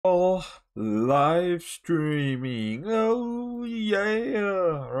live streaming. Oh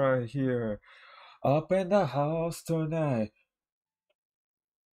yeah, right here. Up in the house tonight.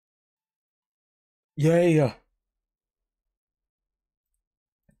 Yeah.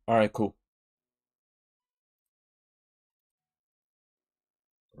 Alright, cool.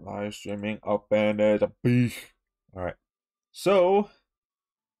 Live streaming up in the beach. Alright. So,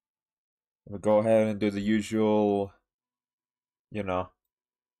 we'll go ahead and do the usual, you know,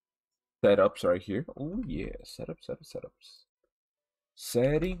 setups right here. Oh yeah, setups.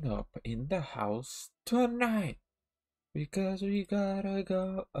 Setting up in the house tonight. Because we gotta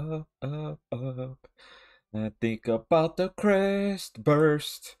go up. And think about the Crest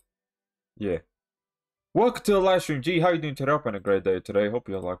Burst. Yeah. Welcome to the live stream. G, how you doing today? Hope you're having a great day today. Hope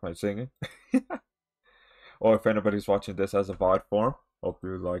you like my singing. Or if anybody's watching this as a VOD form, hope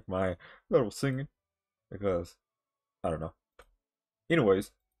you like my little singing. Because, I don't know.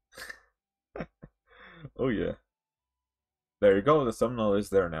 Anyways. Oh yeah. There you go. The thumbnail is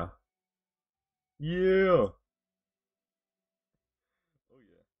there now. Yeah. Oh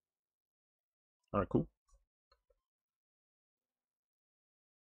yeah. Alright, cool.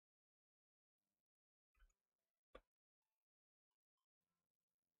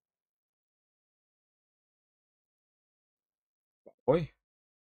 Boy.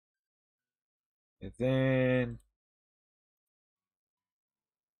 And then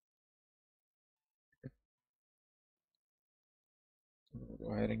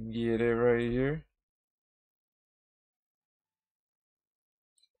go ahead and get it right here.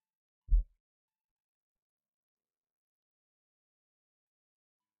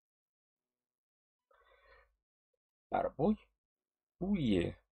 Atta boy. Oh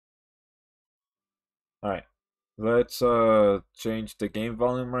yeah. Alright. Let's change the game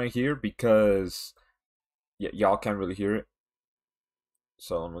volume right here because y'all can't really hear it.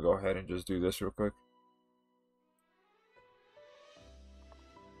 So let me go ahead and just do this real quick.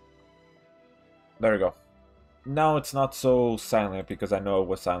 There we go. Now it's not so silent because I know it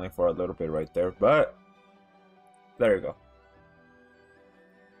was silent for a little bit right there, but there you go.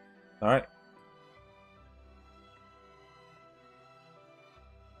 Alright.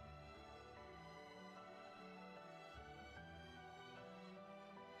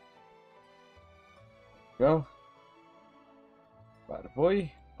 Go. Bada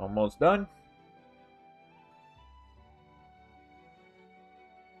boy. Almost done.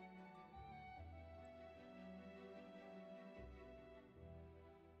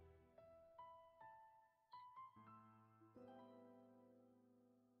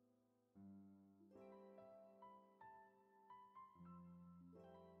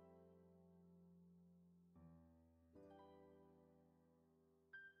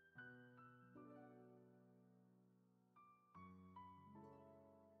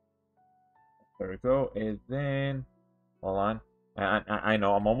 There we go. And then, hold on. I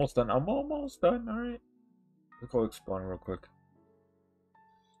know I'm almost done. I'm almost done. All right. Let's go exploring real quick.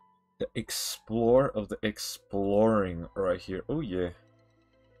 The explore of the exploring right here. Oh yeah.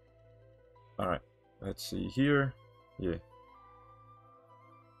 All right. Let's see here. Yeah.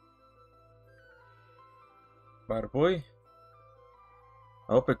 Bada boy.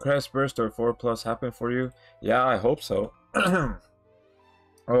 I hope a Crest Burst or 4 plus happened for you. Yeah, I hope so.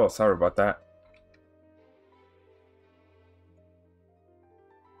 Oh, sorry about that.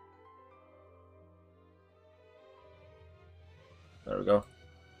 There we go.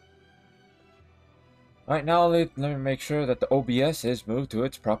 Alright, now let me make sure that the OBS is moved to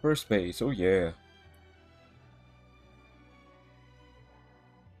its proper space. Oh yeah.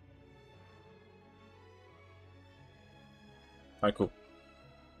 Alright, cool.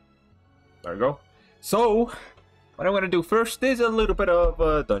 There we go. So, what I'm going to do first is a little bit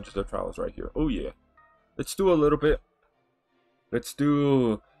of Dungeons and Trials right here. Oh yeah. Let's do a little bit. Let's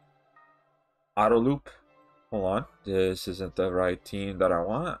do auto loop. Hold on. This isn't the right team that I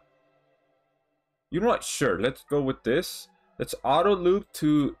want. You know what? Sure. Let's go with this. Let's auto loop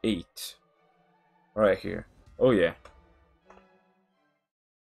to 8. Right here. Oh yeah.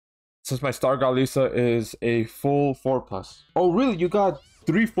 Since my Star Galisa is a full 4 plus. Oh really? You got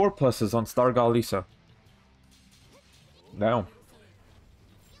 3 4 pluses on Star Galisa. Now.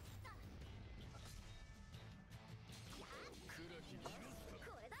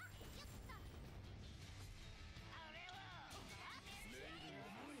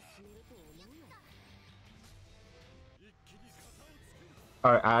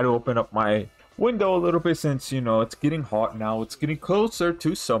 I had to open up my window a little bit since, you know, it's getting hot now. It's getting closer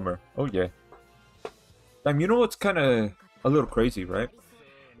to summer. Oh, yeah. You know what's kind of a little crazy, right?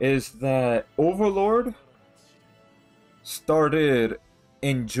 Is that Overlord started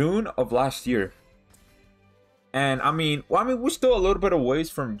in June of last year. And I mean, we're still a little bit of ways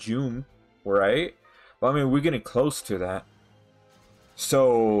from June, right? But I mean, we're getting close to that.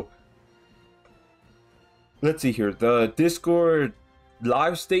 So let's see here. The Discord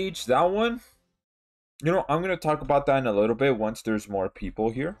live stage, that one. You know, I'm gonna talk about that in a little bit once there's more people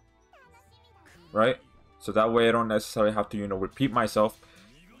here, right? So that way I don't necessarily have to, you know, repeat myself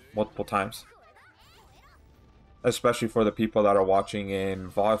multiple times. Especially for the people that are watching in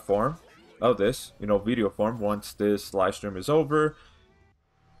VOD form of this, you know, video form, once this live stream is over.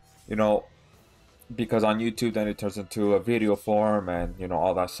 You know, because on YouTube then it turns into a video form and, you know,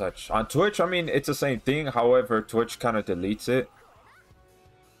 all that such. On Twitch, I mean, it's the same thing. However, Twitch kind of deletes it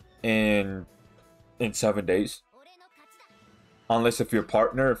in 7 days. Unless if you're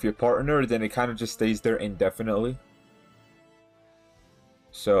partner, then it kind of just stays there indefinitely.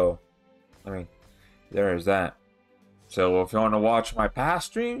 So, I mean, there is that. So if you want to watch my past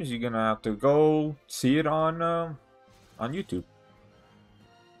streams, you're gonna have to go see it on YouTube.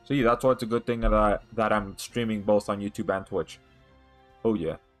 So yeah, that's why it's a good thing that I'm streaming both on YouTube and Twitch. Oh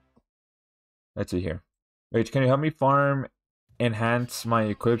yeah. Let's see here. Wait, can you help me farm enhance my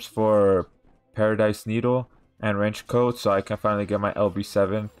equips for Paradise Needle and Wrench Coat so I can finally get my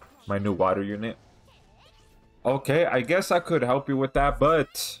LB7, my new water unit? Okay, I guess I could help you with that,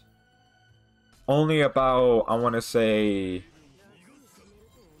 but only about, I want to say...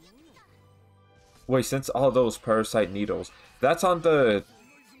 Wait, since all those Parasite Needles, that's on the...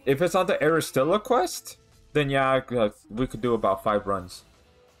 If it's on the Aristilla quest, then yeah, we could do about 5 runs.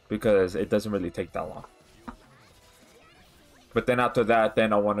 Because it doesn't really take that long. But then after that,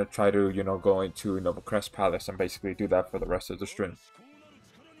 then I want to try to, you know, go into Noble Crest Palace and basically do that for the rest of the stream.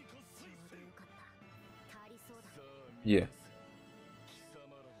 Yeah.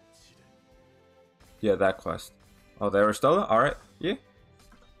 Yeah, that quest. Oh, the Aristella? Alright, yeah.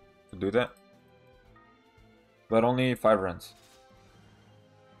 Can do that. But only 5 runs.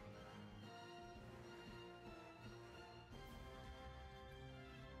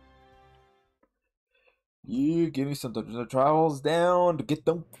 Yeah, give me some Dungeons and Trials down to get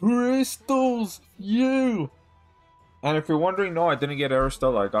them crystals. Yeah. And if you're wondering, no, I didn't get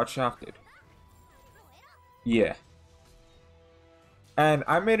Aristella. I got shafted. Yeah. And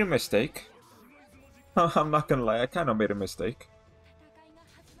I made a mistake. I'm not gonna lie, I kind of made a mistake.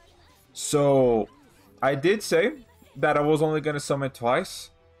 So, I did say that I was only gonna summon twice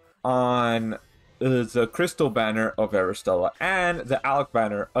on the Crystal banner of Aristella and the Alec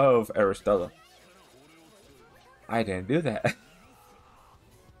banner of Aristella. I didn't do that.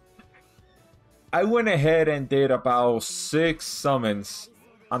 I went ahead and did about 6 summons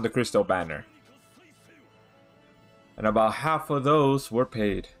on the Crystal banner. And about half of those were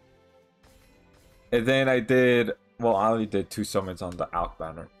paid. And then I did, well, I only did 2 summons on the Alc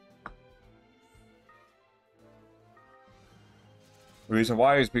banner. The reason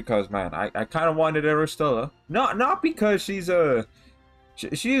why is because, man, I kind of wanted Aristella. Not because she's a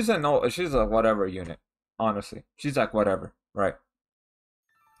whatever unit. Honestly, she's like whatever, right?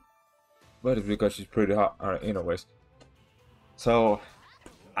 But it's because she's pretty hot. Alright, anyways. So,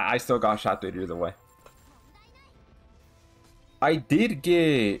 I still got shot either way. I did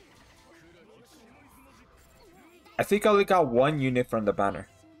get... I think I only got 1 unit from the banner.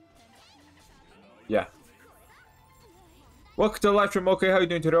 Yeah. Welcome to the live stream. Okay, how you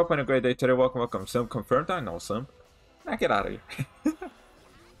doing today? Hope on a great day today. Welcome. Sim confirmed. I know Sim. Now get out of here.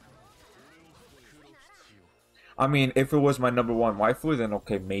 I mean, if it was my number 1 waifu, then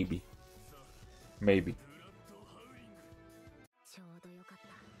okay, maybe. Maybe.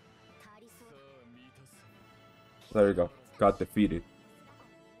 There you go. Got defeated.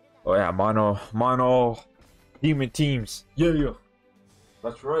 Oh yeah, mono demon teams. Yeah.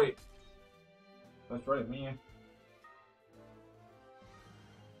 That's right. That's right, man.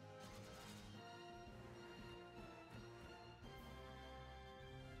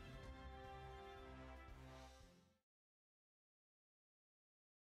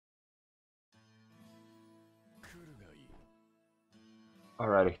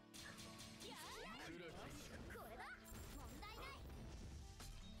 Alrighty.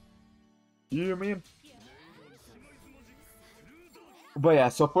 Yeah, man. But yeah,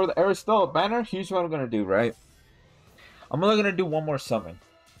 so for the Aristella banner, here's what I'm gonna do, right? I'm only gonna do 1 more summon.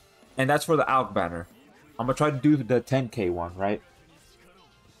 And that's for the Alc banner. I'm gonna try to do the 10k one, right?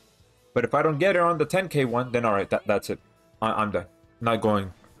 But if I don't get it on the 10k one, then alright, that's it. I'm done. Not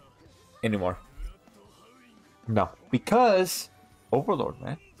going anymore. No. Because Overlord,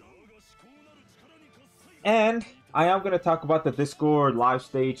 man. And I am going to talk about the Discord live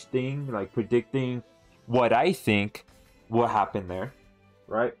stage thing, like predicting what I think will happen there.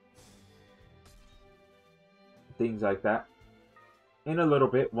 right? Things like that. In a little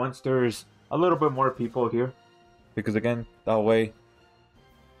bit, once there's a little bit more people here. Because again, that way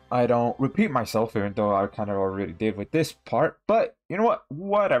I don't repeat myself, even though I kind of already did with this part. But you know what?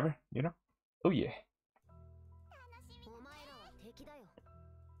 Whatever, you know? Oh yeah.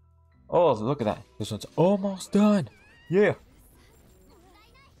 Oh, look at that. This one's almost done. Yeah.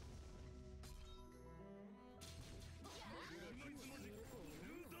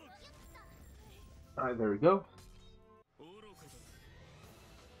 Alright, there we go.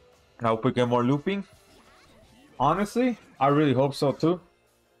 I hope we get more looping. Honestly, I really hope so too.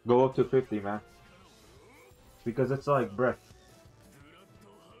 Go up to 50, man. Because it's like breath.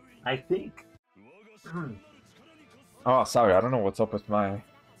 I think. Oh, sorry. I don't know what's up with my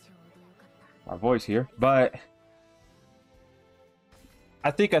voice here. But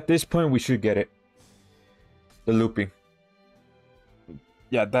I think at this point we should get it. The looping.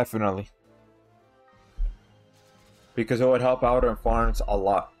 Yeah, definitely. Because it would help out on farms a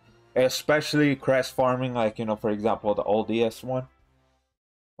lot. Especially crest farming, like, you know, for example, the old DS one.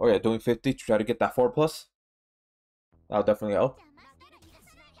 Oh yeah, doing 50 to try to get that 4+. That'll definitely help.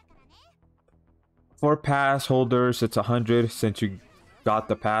 For pass holders, it's 100 since you got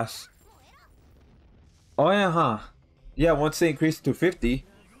the pass. Oh yeah, huh? Yeah, once they increase to 50,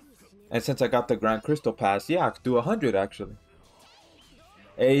 and since I got the Grand Crystal Pass, yeah, I could do 100 actually.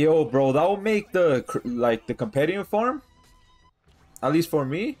 Hey yo, bro, that will make the competitive farm, at least for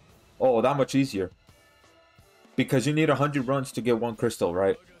me, oh, that much easier. Because you need 100 runs to get 1 crystal,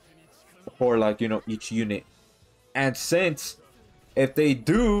 right? For like, you know, each unit. And since if they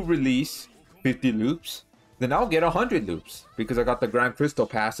do release 50 loops, then I'll get 100 loops because I got the Grand Crystal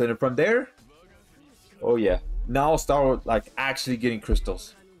Pass, and from there, oh yeah, now I'll start like actually getting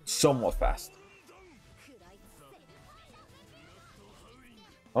crystals somewhat fast.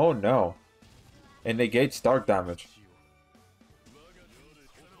 Oh no, it negates dark damage.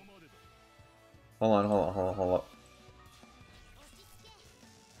 Hold on.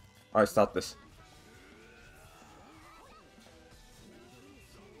 Alright, stop this.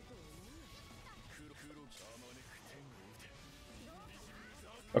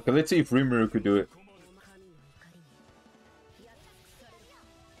 Okay, let's see if Rimuru could do it.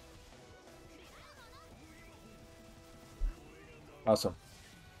 Awesome.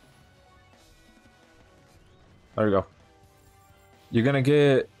 There we go. You're gonna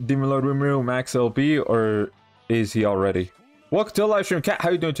get Demon Lord Rimuru max LB, or is he already? Welcome to the live stream, Cat.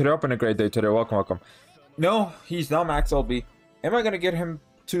 How you doing today? Up in a great day today. Welcome. No, he's not max LB. Am I gonna get him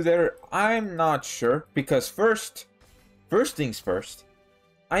to there? I'm not sure, because first things first,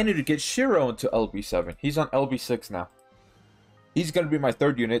 I need to get Shiro into LB7. He's on LB6 now. He's gonna be my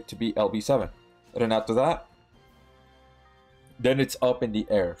 3rd unit to be LB7. And then after that, then it's up in the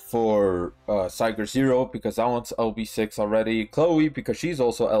air for Cyger Zero, because that one's LB6 already. Chloe, because she's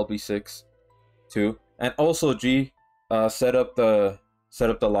also LB6 too. And also G, set up the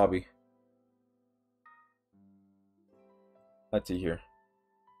lobby. Let's see here.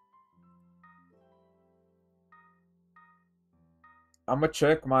 I'm gonna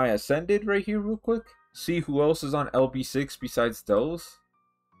check my Ascended right here real quick. See who else is on LB6 besides those.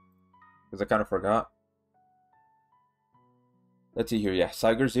 Because I kind of forgot. Let's see here. Yeah,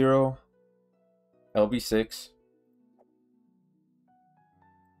 Cyger Zero, LB6,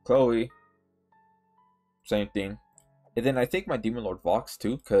 Chloe, same thing. And then I think my Demon Lord Vox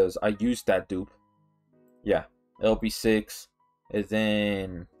too, because I used that dupe. Yeah, LB6. And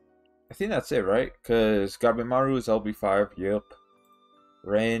then I think that's it, right? Because Gabimaru is LB5. Yep.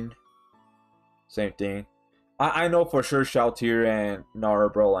 Ren, same thing. I know for sure Shoutier and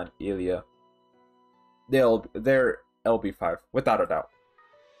Narabro and Ilya, they're LB5 without a doubt.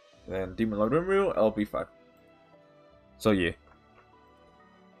 Then Demon Lord Rimuru, LB5. So yeah.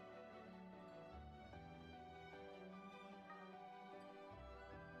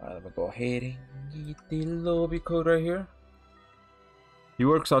 Alright, let me go ahead and get the lobby code right here. He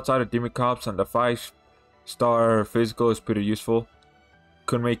works outside of Demon Cops, and the 5-star physical is pretty useful.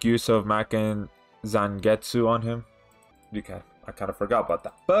 Could make use of Makan Zangetsu on him. I kind of forgot about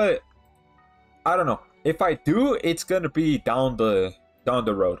that. But I don't know. If I do, it's gonna be down the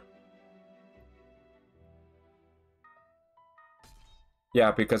road.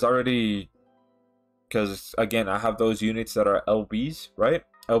 Yeah, because again, I have those units that are LBs, right?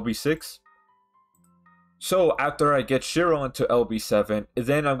 LB6. So after I get Shiro into LB7,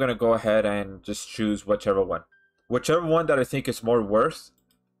 then I'm gonna go ahead and just choose whichever one. Whichever one that I think is more worth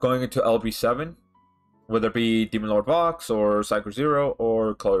going into LB7, whether it be Demon Lord Vox or Cycle Zero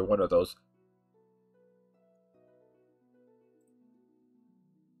or Chloe, one of those.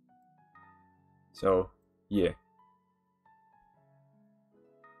 So, yeah.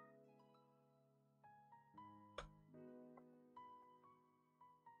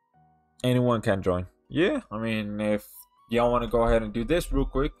 Anyone can join. Yeah, I mean, if y'all want to go ahead and do this real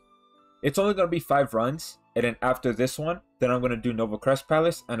quick, it's only going to be 5 runs. And then after this one, then I'm going to do Nova Crest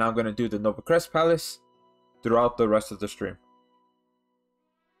Palace. And I'm going to do the Nova Crest Palace throughout the rest of the stream.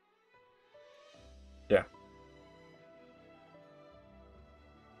 Yeah.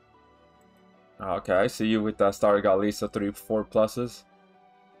 Okay, I see you with that Star Galisa 3-4 pluses.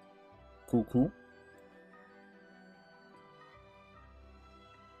 Cool, cool.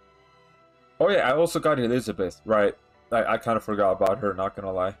 Oh yeah, I also got Elizabeth, right. I kind of forgot about her, not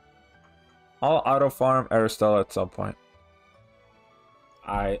gonna lie. I'll auto farm Aristella at some point.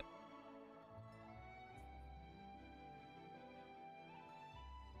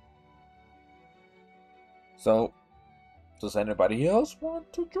 So, does anybody else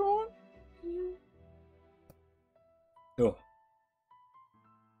want to join? Oh.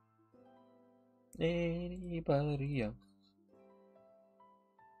 Anybody else?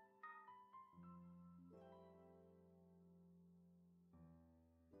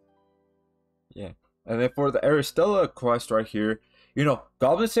 Yeah. And then for the Aristella quest right here, you know,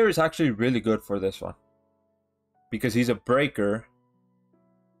 Goblin Slayer is actually really good for this one. Because he's a breaker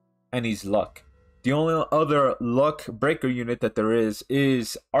and he's luck. The only other luck breaker unit that there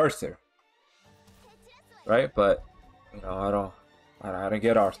is Arthur. Right? But, you know, I don't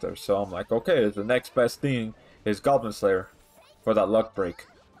get Arthur. So I'm like, okay, the next best thing is Goblin Slayer for that luck break.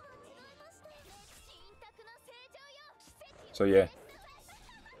 So yeah.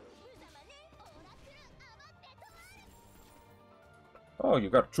 Oh,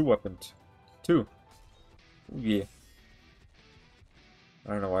 you got a true weapon too. Ooh, yeah.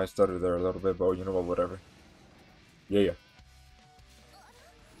 I don't know why I stuttered there a little bit, but you know what, whatever. Yeah.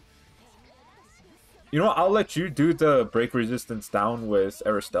 You know what, I'll let you do the break resistance down with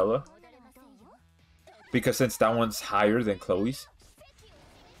Aristella. Because since that one's higher than Chloe's.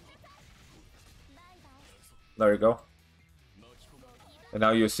 There you go. And now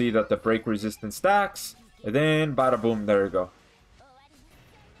you'll see that the break resistance stacks. And then bada boom, there you go.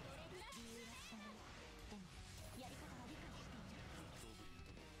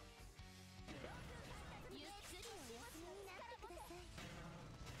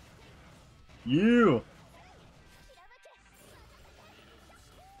 You.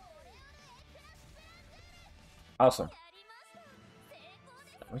 Awesome.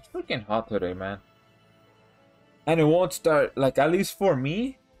 It's freaking hot today, man. And it won't start, like, at least for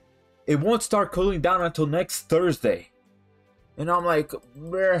me, it won't start cooling down until next Thursday. And I'm like,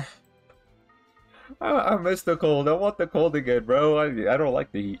 bruh. I miss the cold. I want the cold again, bro. I don't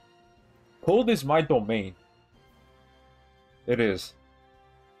like the heat. Cold is my domain. It is.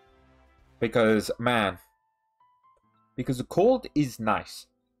 Because, man. Because the cold is nice.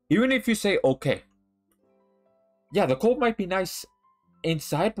 Even if you say, okay. Yeah, the cold might be nice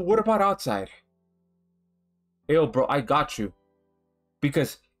inside, but what about outside? Yo, bro, I got you.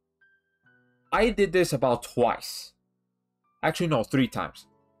 Because I did this about twice. Actually, no, 3 times.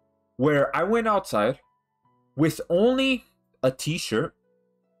 Where I went outside with only a t-shirt,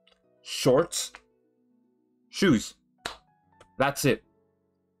 shorts, shoes. That's it.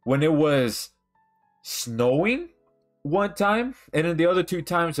 When it was snowing one time, and then the other 2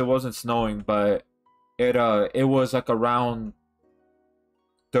 times it wasn't snowing, but it was like around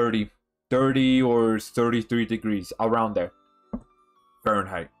 30 or 33 degrees, around there,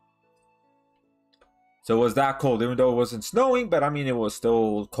 Fahrenheit. So it was that cold, even though it wasn't snowing, but I mean, it was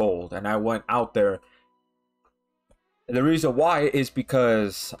still cold. And I went out there. The reason why is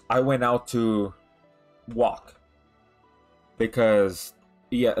because I went out to walk. Because,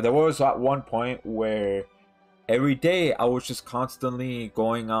 yeah, there was at one point where every day I was just constantly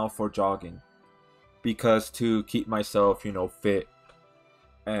going out for jogging. Because to keep myself, you know, fit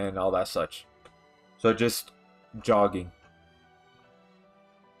and all that such. So just jogging.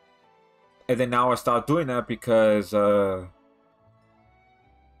 And then now I stopped doing that because, well,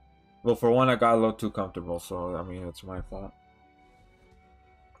 for one, I got a little too comfortable. So, I mean, it's my fault.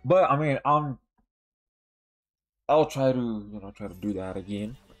 But, I mean, I'll try to, you know, do that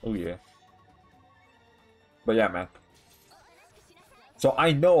again. Oh, yeah. But, yeah, man. So,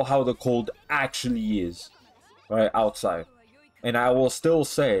 I know how the cold actually is, right, outside. And I will still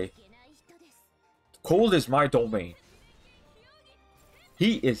say, cold is my domain.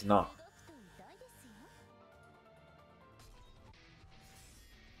 Heat is not.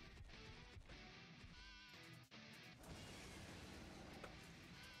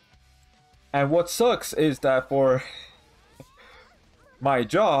 And what sucks is that for my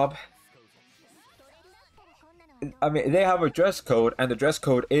job, I mean, they have a dress code, and the dress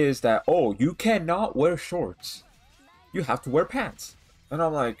code is that, oh, you cannot wear shorts. You have to wear pants. And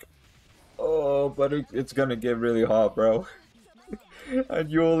I'm like, oh, but it's gonna get really hot, bro.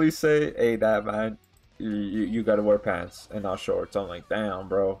 And you only say, hey, that man, you gotta wear pants and not shorts. I'm like, damn,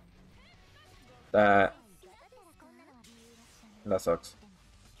 bro. That sucks.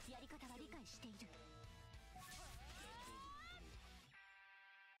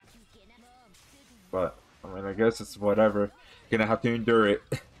 But, I mean, I guess it's whatever. Gonna have to endure it.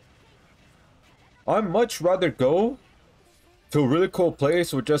 I'd much rather go to a really cool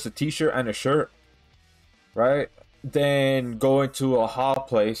place with just a t-shirt and a shirt, right? Than go into a hot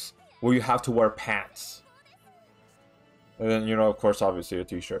place where you have to wear pants. And then, you know, of course, obviously a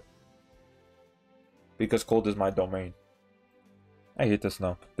t-shirt. Because cold is my domain. I hate the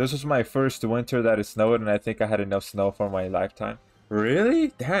snow. This was my first winter that it snowed, and I think I had enough snow for my lifetime.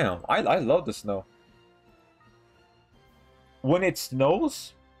 Really? Damn, I love the snow. When it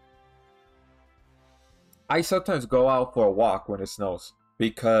snows, I sometimes go out for a walk when it snows.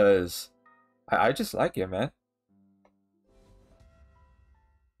 Because I just like it, man.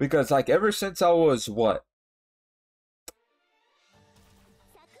 Because, like, ever since I was, what?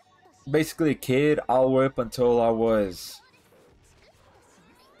 Basically a kid, all the way up until I was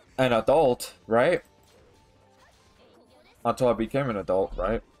an adult, right? Until I became an adult,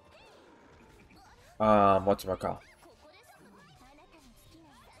 right? Whatchamacallit?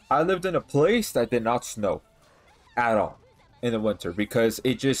 I lived in a place that did not snow at all in the winter because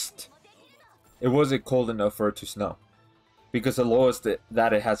it wasn't cold enough for it to snow. Because the lowest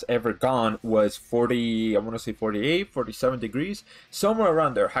that it has ever gone was 40, I want to say 48, 47 degrees, somewhere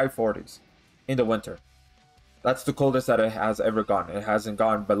around there, high 40s in the winter. That's the coldest that it has ever gone. It hasn't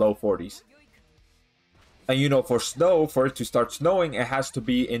gone below 40s. And you know, for snow, for it to start snowing, it has to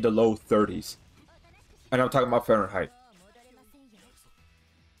be in the low 30s. And I'm talking about Fahrenheit.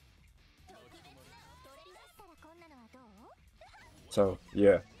 So,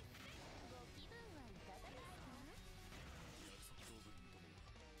 yeah.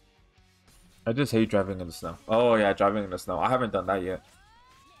 I just hate driving in the snow. Oh yeah, driving in the snow. I haven't done that yet.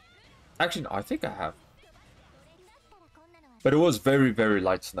 Actually, no, I think I have. But it was very, very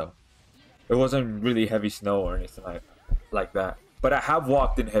light snow. It wasn't really heavy snow or anything like that. But I have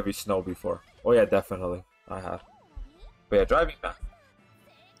walked in heavy snow before. Oh yeah, definitely. I have. But yeah, driving now.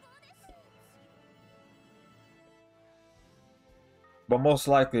 But most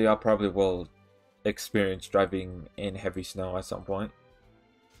likely I probably will experience driving in heavy snow at some point.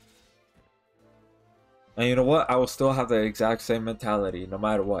 And you know what? I will still have the exact same mentality no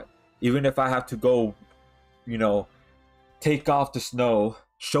matter what. Even if I have to go, you know, take off the snow,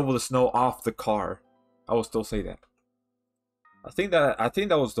 shovel the snow off the car, I will still say that. I think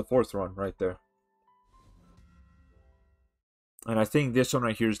that was the fourth run right there. And I think this one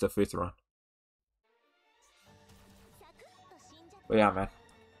right here is the fifth run. But yeah, man.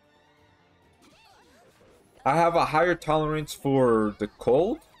 I have a higher tolerance for the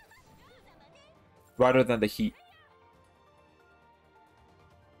cold rather than the heat.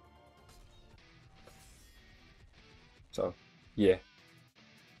 So, yeah.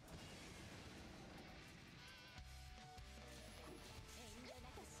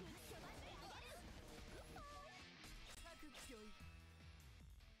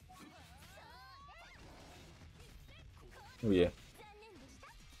 Oh, yeah.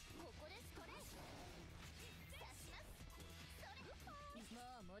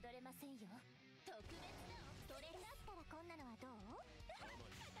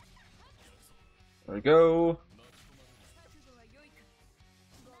 There we go.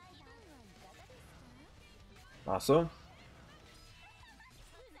 Awesome.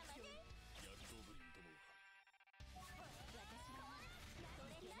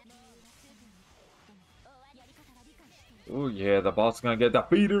 Oh yeah, the boss is gonna get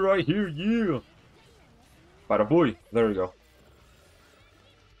defeated right here, yeah. Bada boy. There we go.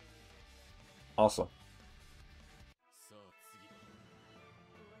 Awesome.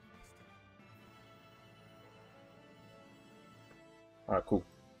 Alright, cool.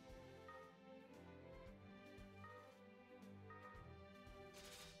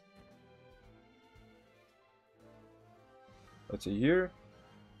 Let's see here.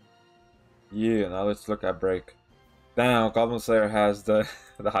 Yeah, now let's look at break. Damn, Goblin Slayer has the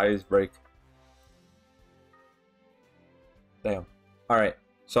the highest break. Damn. Alright.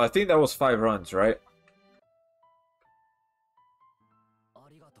 So I think that was 5 runs, right?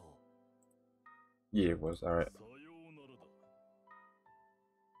 Yeah, it was. Alright.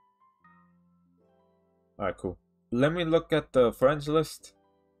 Alright, cool. Let me look at the friends list.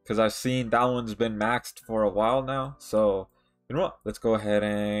 because I've seen that one's been maxed for a while now. So, you know what? Let's go ahead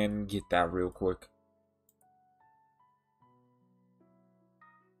and get that real quick.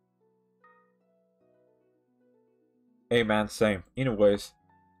 Hey man, same. Anyways,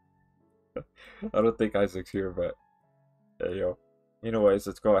 I don't think Isaac's here, but there you go. Anyways,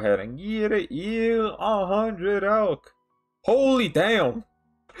 let's go ahead and get it. Yeah, 100 elk. Holy damn!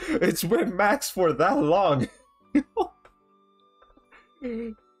 It's been maxed for that long.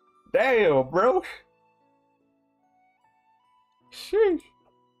 Damn, bro. Sheesh.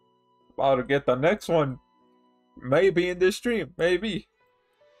 About to get the next one. Maybe in this stream. Maybe.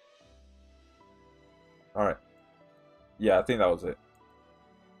 Alright. Yeah, I think that was it.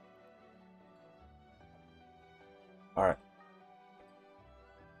 Alright.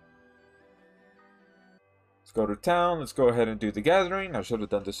 Let's go to town. Let's go ahead and do the gathering. I should have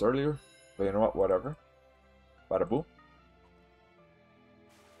done this earlier. But you know what? Whatever. Bada boo.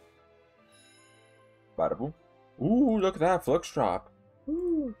 Bada boo. Ooh, look at that. Flux drop.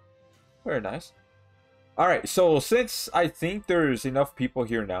 Ooh. Very nice. Alright, so since I think there's enough people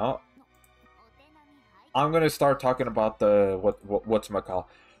here now, I'm gonna start talking about the whatchamacall.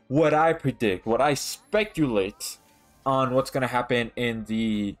 What I predict, what I speculate on what's gonna happen in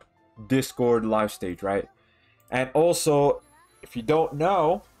the Discord live stage, right? And also, if you don't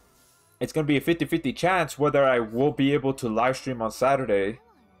know, it's gonna be a 50-50 chance whether I will be able to live stream on Saturday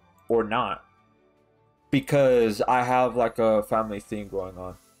or not. Because I have like a family thing going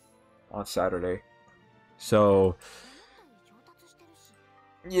on Saturday. So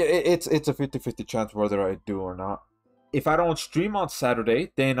yeah, it's a 50-50 chance whether I do or not. If I don't stream on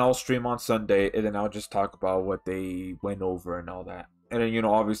Saturday, then I'll stream on Sunday, and then I'll just talk about what they went over and all that. And then, you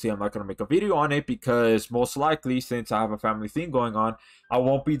know, obviously I'm not going to make a video on it because most likely, since I have a family thing going on, I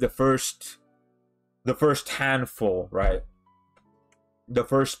won't be the first handful, right? The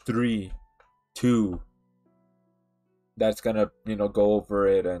first 3, 2 that's going to, you know, go over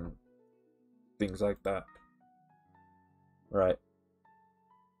it and things like that. Right.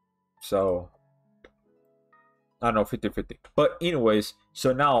 So, I don't know, 50-50. But anyways,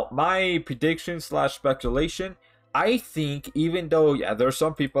 so now my prediction / speculation, I think even though, yeah, there's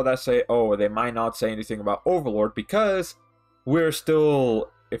some people that say, oh, they might not say anything about Overlord because we're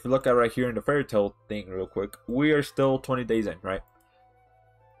still, if you look at right here in the fairy tale thing real quick, we are still 20 days in, right?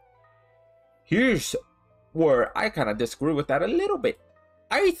 Here's where I kind of disagree with that a little bit.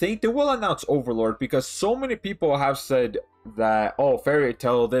 I think they will announce Overlord because so many people have said that, oh, fairy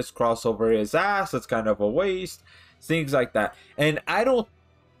tale, this crossover is ass, it's kind of a waste, things like that. And I don't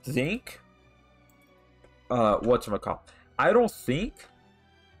think I don't think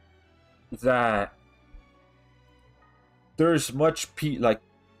that there's much like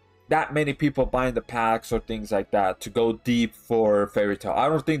that many people buying the packs or things like that to go deep for fairy tale. I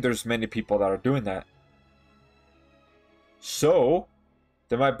don't think there's many people that are doing that. So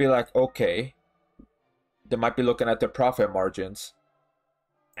they might be like, okay, they might be looking at their profit margins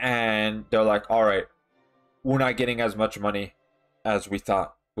and they're like, all right, we're not getting as much money as we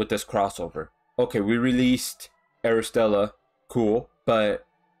thought with this crossover. Okay, we released Aristella, cool, but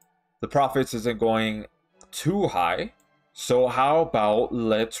the profits isn't going too high. So how about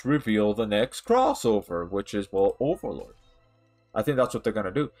let's reveal the next crossover, which is, well, Overlord. I think that's what they're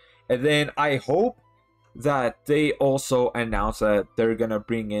gonna do. And then I hope that they also announce that they're gonna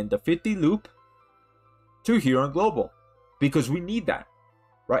bring in the 50 loop to here on Global, because we need that,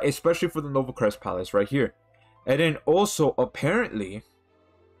 right? Especially for the Nova Crest Palace right here. And then also, apparently,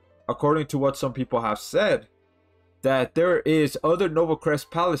 according to what some people have said, that there is other Nova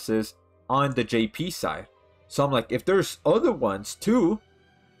Crest Palaces on the JP side. So I'm like, if there's other ones too,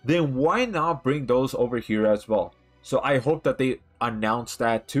 then why not bring those over here as well? So I hope that they announce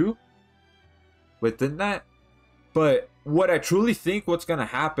that too within that. But what I truly think what's going to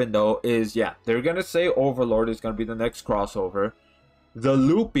happen though is, yeah, they're going to say Overlord is going to be the next crossover. The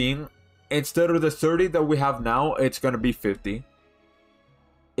looping, instead of the 30 that we have now, it's going to be 50.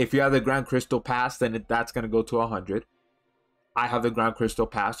 If you have the Grand Crystal Pass, then that's going to go to 100. I have the Grand Crystal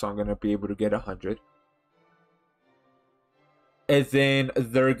Pass, so I'm going to be able to get 100. And then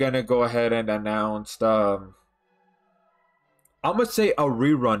they're going to go ahead and announce, I'm going to say a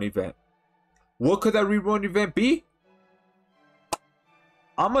rerun event. What could that rerun event be?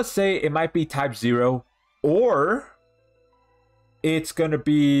 I'm going to say it might be Type 0, or it's going to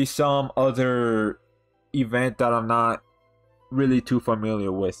be some other event that I'm not really too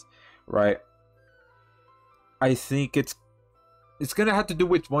familiar with, right? I think it's going to have to do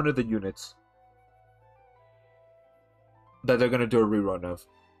with one of the units that they're going to do a rerun of.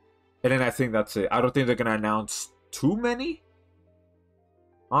 And then I think that's it. I don't think they're going to announce too many.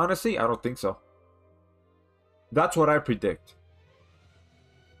 Honestly, I don't think so. That's what I predict.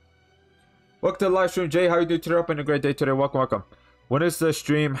 Welcome to the live stream, Jay. How you doing today? Hope a great day today. Welcome, welcome. When is the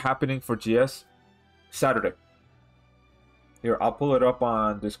stream happening for GS? Saturday. Here, I'll pull it up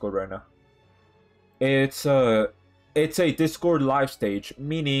on Discord right now. It's a Discord live stage,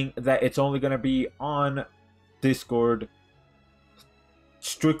 meaning that it's only gonna be on Discord,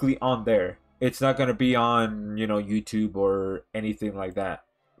 strictly on there. It's not gonna be on, you know, YouTube or anything like that.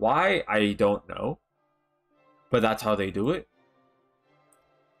 Why? I don't know. But that's how they do it.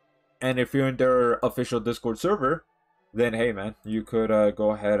 And if you're in their official Discord server, then hey man, you could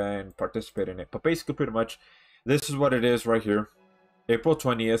go ahead and participate in it. But basically, pretty much, this is what it is right here. April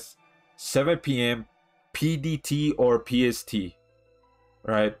 20th, 7 p.m. PDT or PST.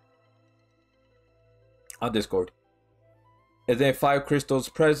 Right? On Discord. And then 5 crystals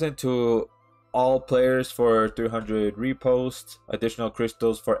present to all players for 300 reposts. Additional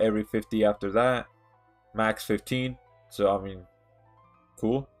crystals for every 50 after that. Max 15. So, I mean,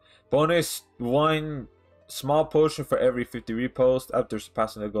 cool. Bonus 1 small potion for every 50 reposts after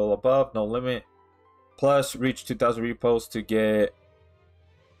surpassing the goal above. No limit. Plus, reach 2,000 reposts to get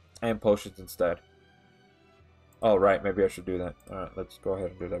end potions instead. Oh, right. Maybe I should do that. Alright, let's go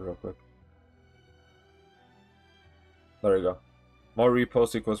ahead and do that real quick. There we go. More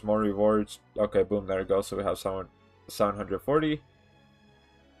reposts equals more rewards. Okay, boom. There we go. So we have 740.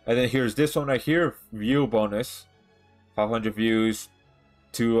 And then here's this one right here. View bonus. 500 views.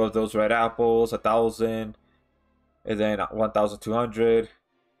 2 of those red apples. 1,000. And then 1,200.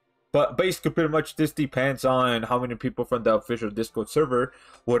 But basically, pretty much, this depends on how many people from the official Discord server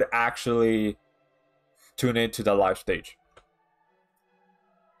would actually tune into the live stage.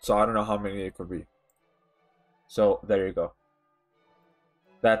 So I don't know how many it could be. So there you go.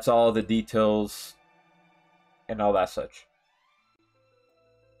 That's all the details and all that such.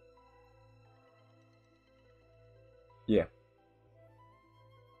 Yeah.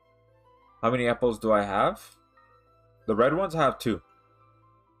 How many apples do I have? The red ones I have 2.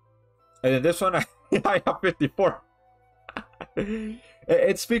 And then this one I have 54.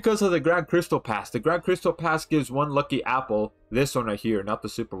 It's because of the Grand Crystal Pass. The Grand Crystal Pass gives 1 lucky apple. This one right here, not the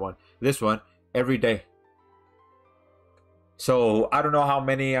super one. This one, every day. So I don't know how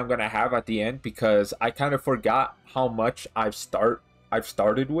many I'm gonna have at the end because I kind of forgot how much I've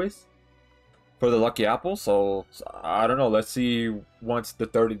started with for the lucky apple. So I don't know. Let's see once the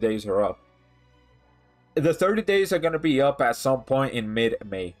 30 days are up. The 30 days are gonna be up at some point in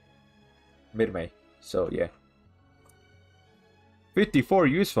mid-May. So yeah. 54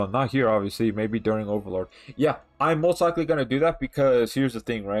 useful, not here obviously, maybe during Overlord. Yeah, I'm most likely gonna do that because here's the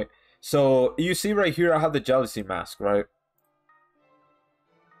thing, right? So you see right here I have the jealousy mask, right?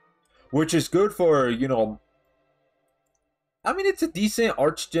 Which is good for, you know, I mean, it's a decent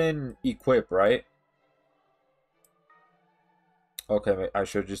Archgen equip, right? Okay, I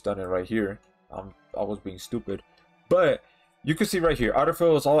should have just done it right here. I was being stupid. But you can see right here,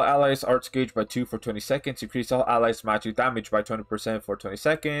 autofills all allies arch gauge by 2 for 20 seconds. Increase all allies magic damage by 20% for 20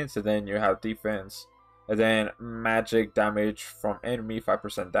 seconds. And then you have defense. And then magic damage from enemy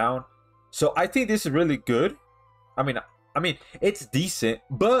 5% down. So I think this is really good. I mean, it's decent.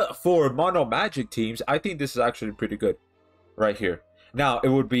 But for mono magic teams, I think this is actually pretty good. Right here. Now, it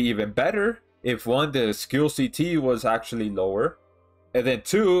would be even better if 1, the skill CT was actually lower. And then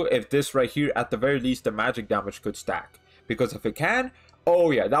 2, if this right here, at the very least, the magic damage could stack. Because if it can,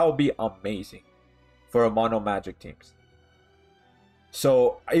 oh yeah, that would be amazing for a mono magic teams.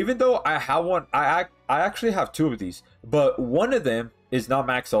 So even though I have one, I actually have 2 of these, but one of them is not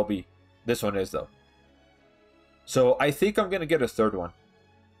max LB. This one is though. So I think I'm gonna get a 3rd one.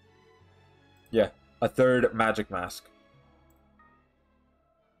 Yeah, a 3rd magic mask.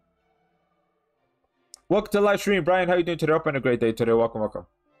 Welcome to the live stream, Brian. How you doing today? Hope a great day today. Welcome, welcome.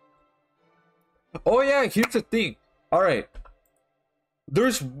 Oh yeah, here's the thing. All right,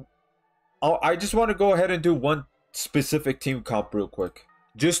 I just want to go ahead and do one specific team comp real quick.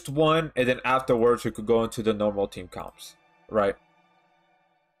 Just one, and then afterwards we could go into the normal team comps, right?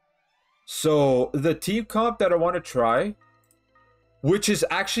 So the team comp that I want to try, which is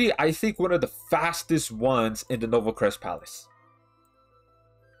actually, I think, one of the fastest ones in the Nova Crest Palace.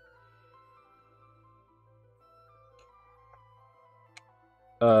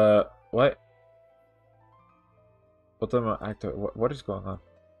 What? What is going on?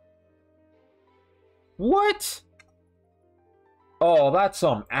 What? Oh, that's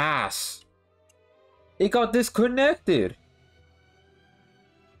some ass. It got disconnected.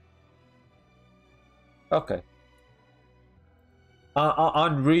 Okay.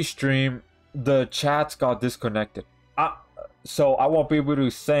 On restream, the chats got disconnected. So I won't be able to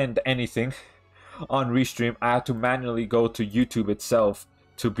send anything on Restream. I have to manually go to YouTube itself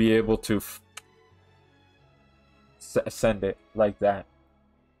to be able to send it like that.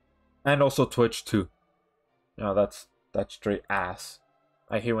 And also Twitch too. You know, that's straight ass.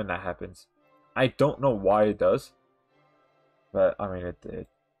 I hate when that happens. I don't know why it does, but I mean it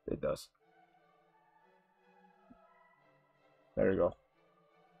does. There you go.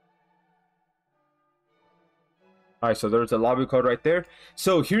 Alright, so there's a lobby code right there.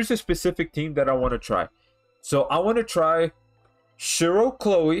 So here's a specific team that I want to try. So I want to try Shiro,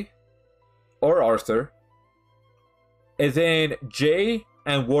 Chloe, or Arthur, and then Jay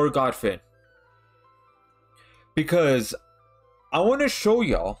and War God Finn. Because I want to show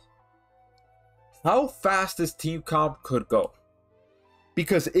y'all how fast this team comp could go.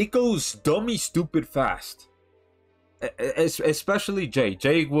 Because it goes dummy stupid fast. Especially Jay.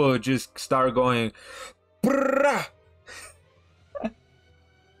 Jay will just start going...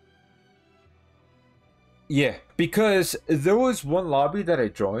 Yeah, because there was one lobby that I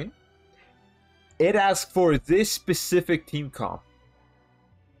joined. It asked for this specific team comp.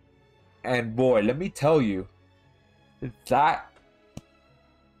 And boy, let me tell you, that...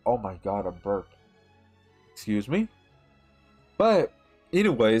 Oh my god, a burp. Excuse me? But,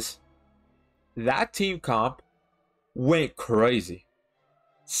 anyways, that team comp went crazy.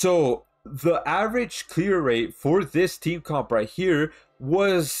 So, the average clear rate for this team comp right here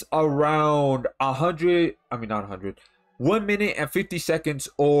was around 100, I mean not 100, 1 minute and 50 seconds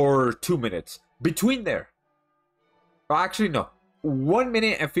or 2 minutes. Between there. Actually, no. 1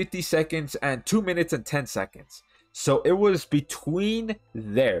 minute and 50 seconds and 2 minutes and 10 seconds. So it was between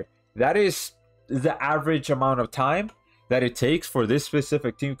there. That is the average amount of time that it takes for this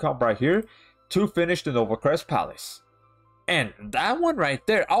specific team comp right here to finish the Nova Crest Palace. And that one right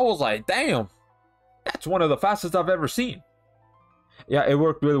there, I was like, damn, that's one of the fastest I've ever seen. Yeah, it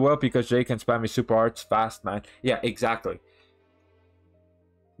worked really well because Jay can spam me super arts fast, man. Yeah, exactly.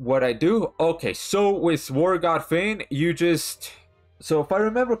 What I do? Okay, so with War God Finn, you just... So if I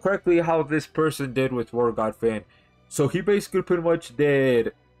remember correctly how this person did with War God Finn, so he basically pretty much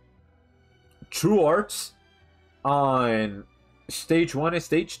did True Arts on stage 1 and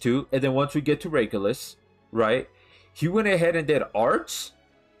stage 2, and then once we get to Regulus, right, he went ahead and did Arts,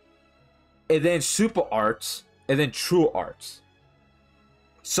 and then Super Arts, and then True Arts.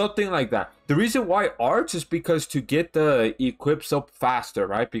 Something like that. The reason why Arts is because to get the equips up faster,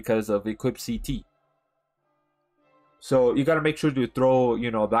 right, because of equip CT. So you got to make sure to throw,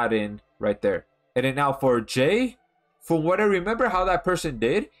 you know, that in right there. And then now for Jay, from what I remember how that person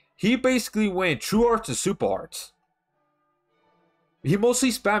did, he basically went True Arts and Super Arts. He mostly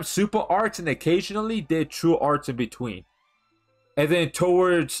spammed Super Arts and occasionally did True Arts in between. And then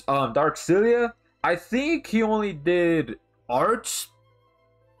towards Dark Cilia, I think he only did Arts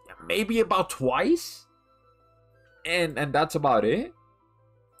maybe about twice. And that's about it.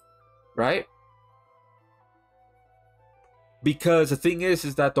 Right? Because the thing is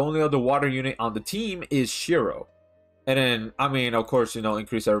that the only other water unit on the team is Shiro. And then, I mean, of course, you know,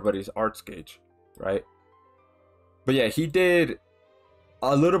 increase everybody's arts gauge, right? But yeah, he did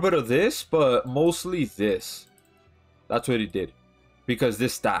a little bit of this, but mostly this. That's what he did. Because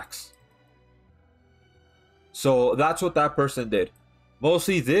this stacks. So that's what that person did.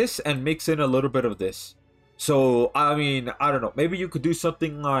 Mostly this and mix in a little bit of this. So, I mean, I don't know. Maybe you could do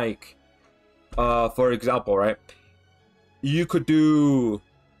something like, for example, right? You could do...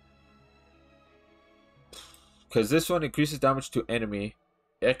 Because this one increases damage to enemy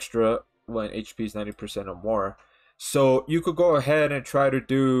extra when HP is 90% or more. So you could go ahead and try to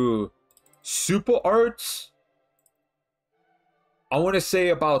do Super Arts. I want to say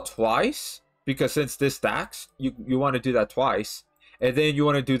about twice. Because since this stacks, you want to do that twice. And then you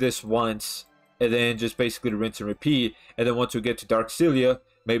want to do this once. And then just basically rinse and repeat. And then once we get to Dark Cilia,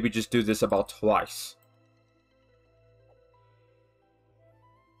 maybe just do this about twice.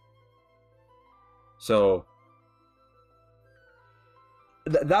 So...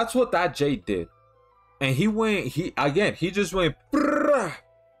 that's what that Jay did. And he just went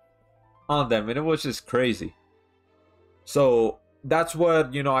on them. And it was just crazy. So, that's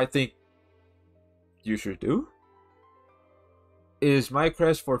what, you know, I think you should do. Is my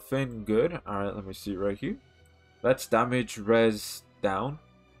Crest for Finn good? Alright, let me see right here. Let's damage res down.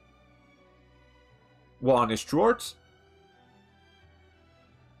 Well, on his True Arts.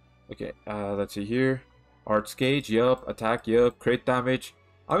 Okay, let's see here. Arts gauge, yup. Attack, yup. Crit damage.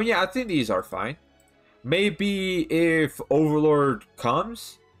 I mean, yeah, I think these are fine. Maybe if Overlord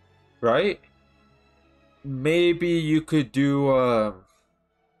comes, right? Maybe you could do, I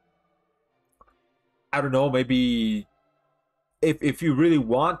don't know, maybe if you really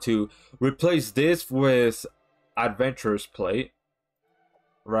want to, replace this with Adventurer's Plate,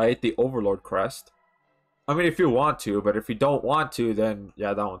 right? The Overlord Crest. I mean, if you want to, but if you don't want to, then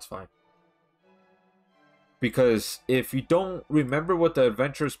yeah, that one's fine. Because if you don't remember what the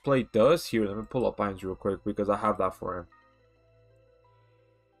Adventurer's Plate does, here, let me pull up Bynes real quick because I have that for him.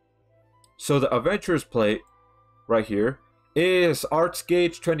 So the Adventurer's Plate, right here, is Arts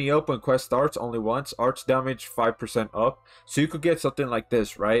Gauge 20 up when quest starts only once, Arts Damage 5% up. So you could get something like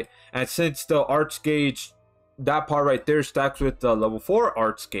this, right? And since the Arts Gauge, that part right there stacks with the level 4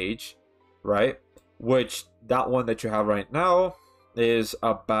 Arts Gauge, right? Which that one that you have right now is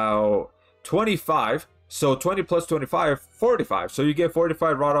about 25. So 20 plus 25, 45. So you get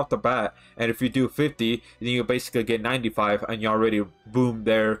 45 right off the bat. And if you do 50, then you basically get 95. And you already boom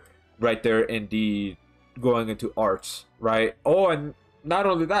there, right there in the going into arts, right? Oh, and not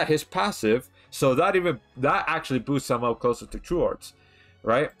only that, his passive. So that actually boosts him up closer to true arts,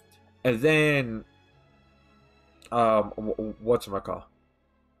 right? And then, what's my call?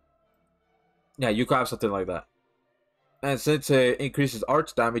 Yeah, you could have something like that. And since it increases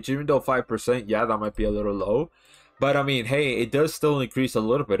arts damage, even though 5%, yeah, that might be a little low. But I mean, hey, it does still increase a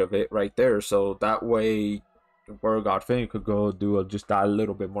little bit of it right there. So that way, Warrior God Fame could go do just that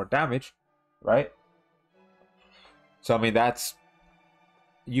little bit more damage, right? So I mean, that's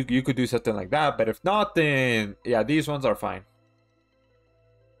you could do something like that. But if not, then yeah, these ones are fine.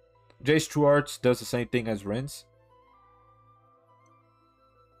 Jace True Arts does the same thing as Rinse.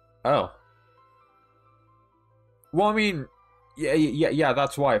 Oh. Well, I mean, yeah,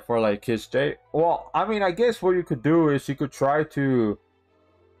 that's why, for like his J. Well, I mean, I guess what you could do is you could try to.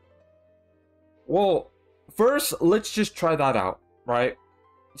 Well, first, let's just try that out, right?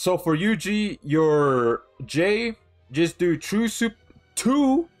 So for UG, your J, just do two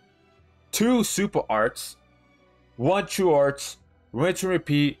super arts, one true arts, rinse and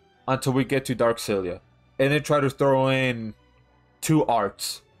repeat until we get to Dark Cilia, and then try to throw in 2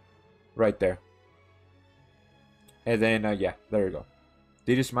 arts right there. And then, yeah, there you go.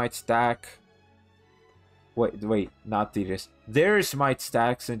 Didis might stack. Wait, not Didis. Theirs might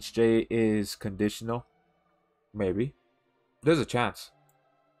stack since J is conditional. Maybe. There's a chance.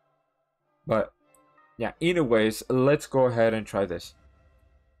 But, yeah, anyways, let's go ahead and try this.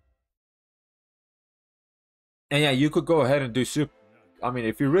 And yeah, you could go ahead and do super. I mean,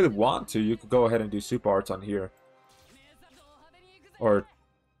 if you really want to, you could go ahead and do super arts on here. Or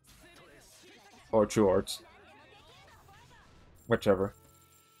true arts. Whichever.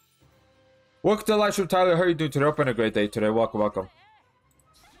 Welcome to the live stream, Tyler. How are you doing today? Hope you're having a great day today. Welcome.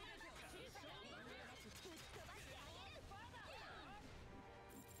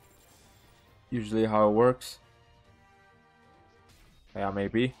 Usually how it works. Yeah,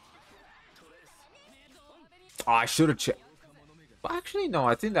 maybe. Oh, I should have checked. Actually, no.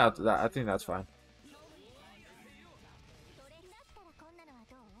 I think that's fine.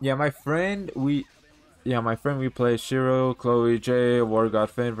 Yeah, my friend, we played Shiro, Chloe J, War God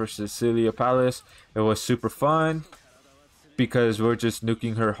Finn versus Cilia Palace. It was super fun because we're just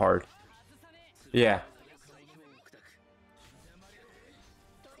nuking her hard. Yeah.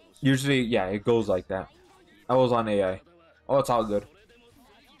 Usually, yeah, it goes like that. I was on AI. Oh, it's all good.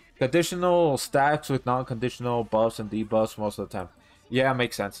 Conditional stacks with non-conditional buffs and debuffs most of the time. Yeah,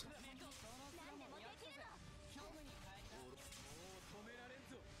 makes sense.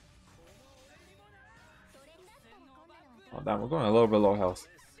 Oh damn, we're going a little bit low health.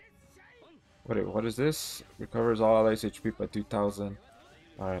 What is this? Recovers all allies HP by 2000.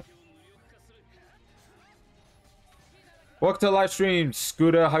 Alright. Welcome to the live stream,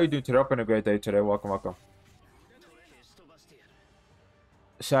 Scooter. How you doing today? Hope you're having a great day today. Welcome.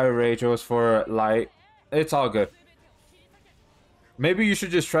 Shadow Rage was for light. It's all good. Maybe you should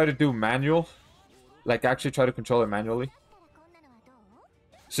just try to do manual. Like actually try to control it manually.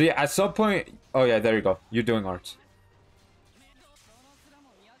 So yeah, at some point. Oh yeah, there you go. You're doing arts.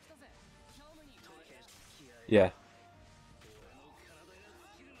 Yeah.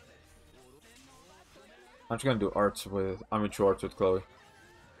 I'm just gonna do arts with true arts with Chloe.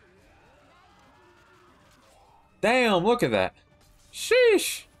 Damn, look at that.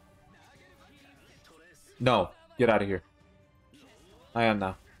 Sheesh. No, get out of here. I am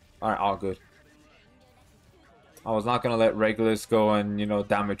now. Alright, all good. I was not gonna let Regulus go and,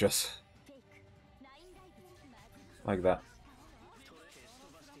 damage us. Like that.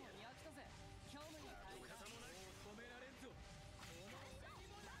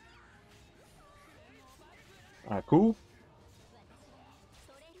 Alright, cool.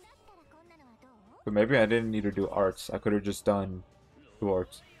 But maybe I didn't need to do arts. I could have just done 2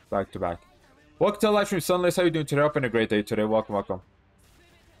 arts back to back. Welcome to live stream Sunless. How you doing today? Hope in a great day today. Welcome, welcome.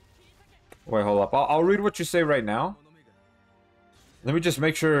 Wait, hold up. I'll read what you say right now. Let me just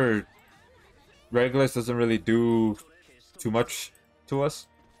make sure Regulus doesn't really do too much to us.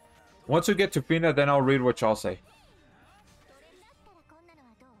 Once we get to Fina, then I'll read what y'all say.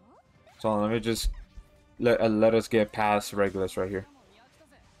 So let me just let us get past Regulus right here.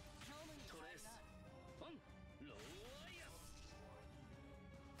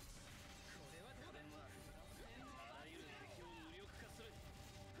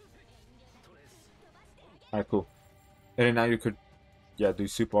 Alright, cool. And then now you could, yeah, do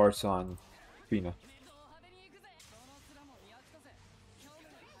super arts on Fina.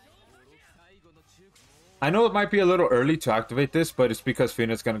 I know it might be a little early to activate this, but it's because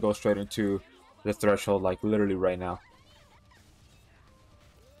Fina's gonna go straight into the threshold, like literally right now.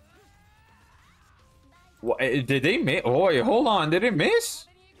 What, did they miss? Oh, wait, hold on. Did it miss?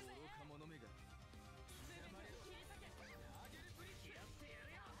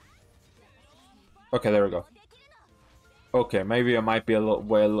 Okay, there we go. Okay, maybe it might be a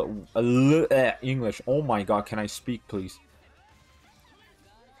little English. Oh my god, can I speak, please?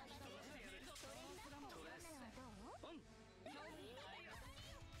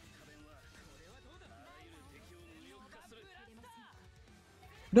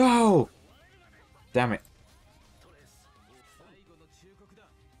 No! Damn it.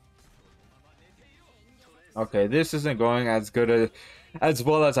 Okay, this isn't going as good as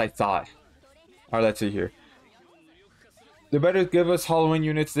well as I thought. Alright, let's see here. They better give us Halloween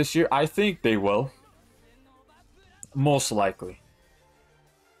units this year. I think they will. Most likely.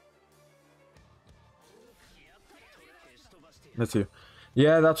 Let's see.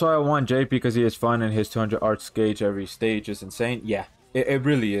 Yeah, that's why I want Jay, because he is fun and his 200 arts gauge every stage is insane. Yeah, it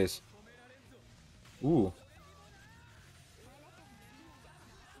really is. Ooh.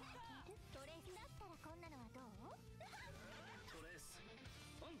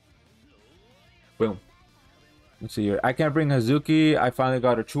 Boom. Let's see here. I can't bring Hazuki. I finally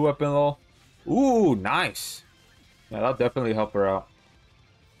got a true weapon low. Ooh, nice. Yeah, that'll definitely help her out.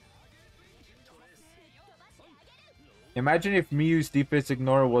 Imagine if Miyu's deepest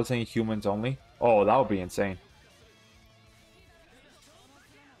ignore wasn't humans only. Oh, that would be insane.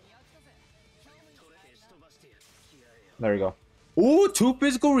 There we go. Ooh, 2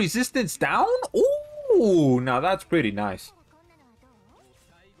 physical resistance down? Ooh, now that's pretty nice.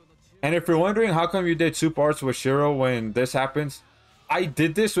 And if you're wondering how come you did super arts with Shiro when this happens, I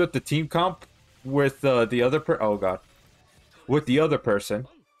did this with the team comp with the other with the other person,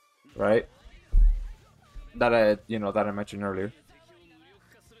 right? That I mentioned earlier.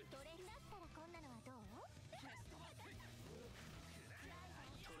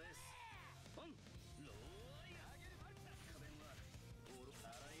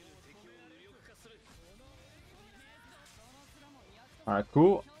 Alright,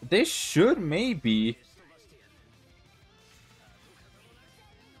 cool. This should maybe...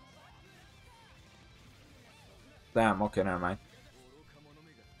 Damn, okay, never mind.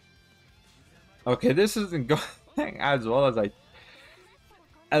 Okay, this isn't going as well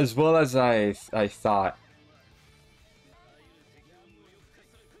as I thought.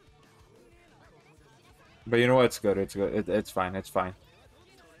 But you know what? It's good. It's good. It's fine. It's fine.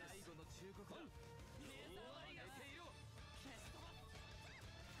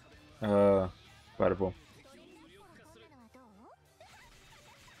 Bada boom.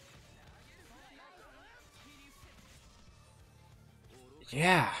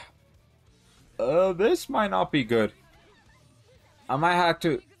 Yeah. This might not be good. I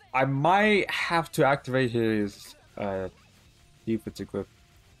might have to activate his defense equip.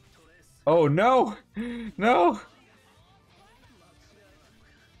 Oh no! No!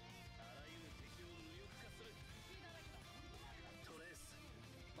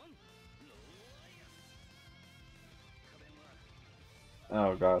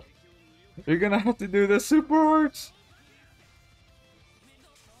 Oh god. You're gonna have to do the super arts!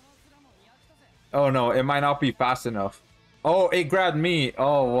 Oh no, it might not be fast enough. Oh, it grabbed me.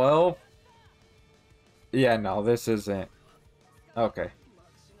 Oh, well. Yeah, no, this isn't. Okay.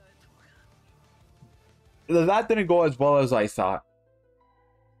 That didn't go as well as I thought.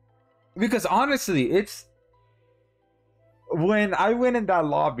 Because honestly, it's... When I went in that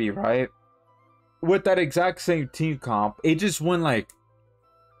lobby, right? With that exact same team comp, it just went like...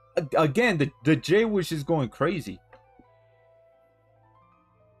 Again, the J-Wish is going crazy.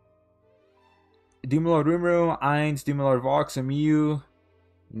 Demon Lord Rimuru, Ainz, Demon Lord Vox, and Miyu.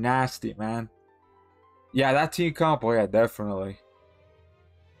 Nasty, man. Yeah, that team comp, oh yeah, definitely.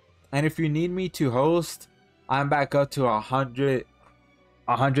 And if you need me to host, I'm back up to 100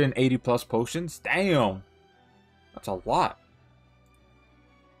 180 plus potions? Damn. That's a lot.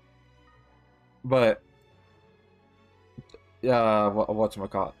 But yeah,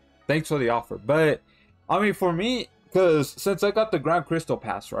 whatchamacallit? Thanks for the offer. But I mean, for me, because since I got the Grand Crystal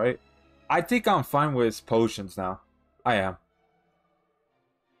Pass, right? I think I'm fine with potions now. I am.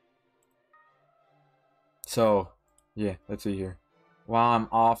 So, yeah, let's see here. While I'm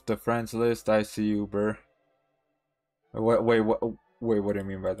off the friends list, I see Uber. Wait, what do you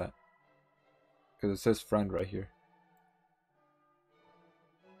mean by that? Because it says friend right here.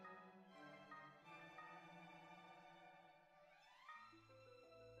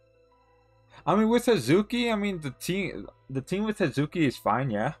 I mean, with Hazuki, I mean the team with Hazuki is fine,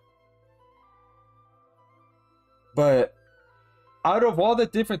 yeah. But out of all the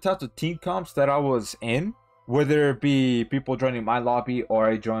different types of team comps that I was in, whether it be people joining my lobby or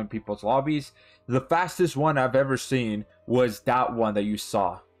I join people's lobbies, the fastest one I've ever seen was that one that you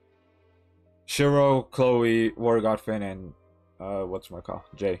saw. Shiro, Chloe, Wargodfin, and whatchamacallit?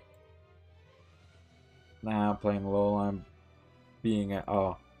 Jay. Nah, I'm playing LOL. I'm being at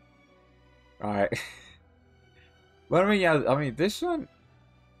alright. But I mean, yeah, I mean this one.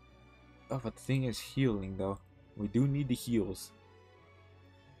 Oh, but the thing is healing though. We do need the heals.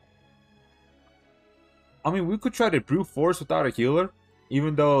 I mean, we could try to brute force without a healer,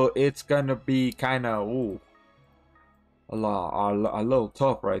 even though it's gonna be kind of a little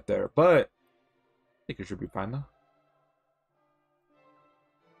tough right there. But I think it should be fine though.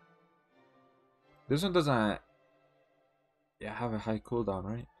 This one doesn't have a high cooldown,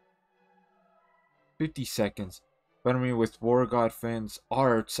 right? 50 seconds. But I mean, with War God Finn's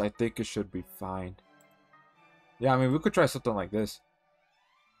arts, I think it should be fine. Yeah, I mean, we could try something like this.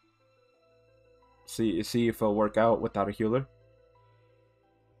 See if it'll work out without a healer.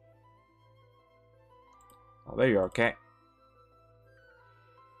 Oh, there you are. Okay.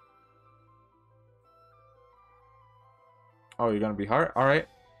 Oh, you're gonna be hard. All right.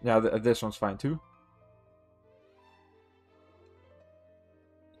 Yeah, this one's fine too.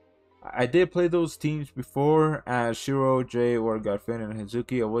 I did play those teams before as Shiro, Jay, or Godfin, and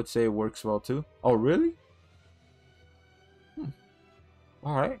Hazuki. I would say it works well too. Oh, really?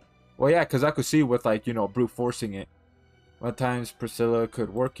 Alright. Well, yeah, because I could see with, like, you know, brute forcing it. What times Priscilla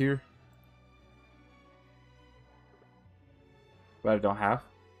could work here. But I don't have.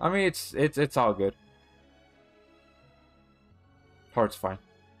 I mean, it's all good. Heart's fine.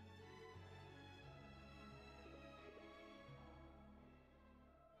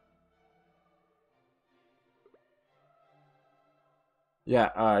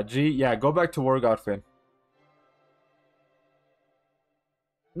 Yeah, yeah, go back to War Godfin.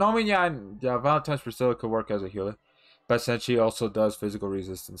 No, I mean, yeah, Valentine's Priscilla could work as a healer. But since she also does physical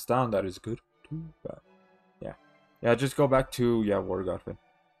resistance down, that is good too. But, yeah. Yeah, just go back to, War Godfin.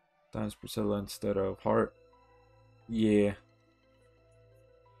 Valentine's Priscilla instead of Heart. Yeah.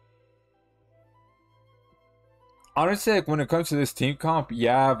 Honestly, like, when it comes to this team comp,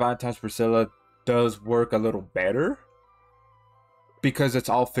 yeah, Valentine's Priscilla does work a little better. Because it's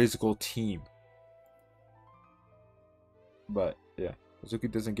all physical team. But, yeah.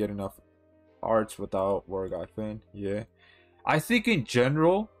 Hazuki doesn't get enough arts without War Godfin. Yeah. I think in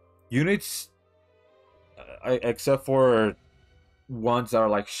general, units, except for ones that are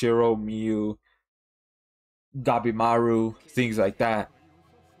like Shiro, Miyu, Gabimaru, things like that.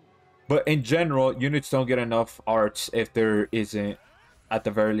 But in general, units don't get enough arts if there isn't, at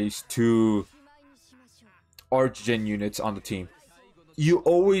the very least, 2 Archgen units on the team. You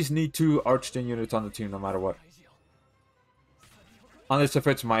always need 2 Archgen units on the team no matter what. Unless if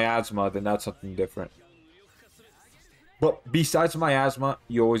it's miasma, then that's something different. But besides miasma,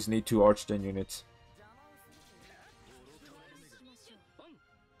 you always need 2 Archgen units.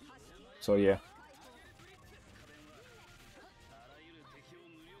 So yeah.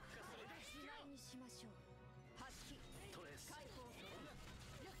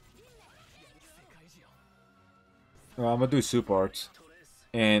 I'm gonna do super arts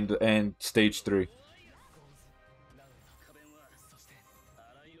and stage 3.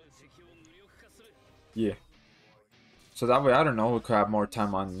 Yeah. So that way, I don't know, we could have more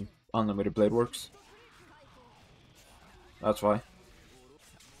time on Unlimited Blade Works. That's why.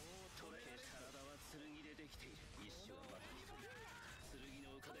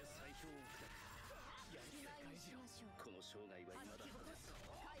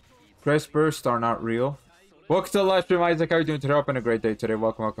 Crest Burst are not real. Welcome to the live stream, Isaac. How are you doing today? Hope a great day today.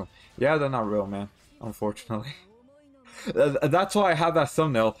 Welcome, welcome. Yeah, they're not real, man. Unfortunately. That's why I have that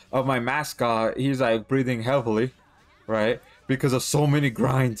thumbnail of my mascot. He's like breathing heavily, right? Because of so many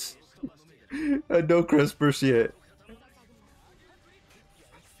grinds. No Crest Burst yet.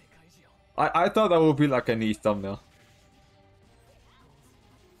 I thought that would be like a neat thumbnail.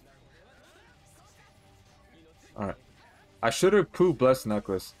 Alright. I should have proved Blessed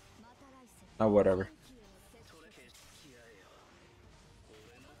Necklace. Oh, whatever.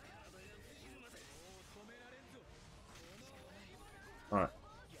 Alright.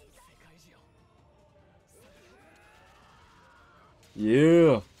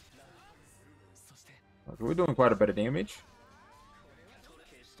 Yeah. Okay, we're doing quite a bit of damage.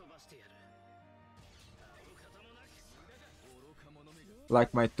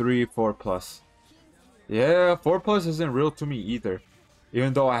 Like my 3, 4 plus. Yeah, 4 plus isn't real to me either.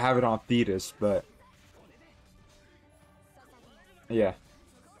 Even though I have it on Thetis, but... yeah.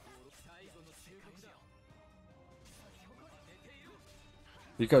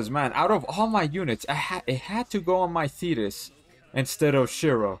 Because, man, out of all my units, it had to go on my Thetis instead of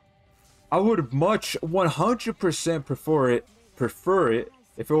Shiro. I would much 100% prefer it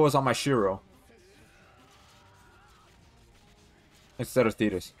if it was on my Shiro instead of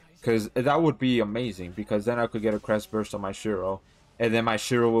Thetis. Because that would be amazing, because then I could get a Crest Burst on my Shiro. And then my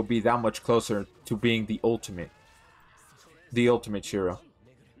Shiro will be that much closer to being the ultimate. The ultimate Shiro.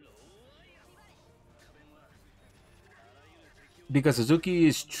 Because Suzuki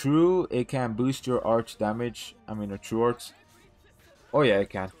is true, it can boost your arch damage. I mean, a true arts. Oh yeah, it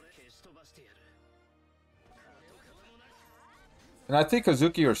can. And I think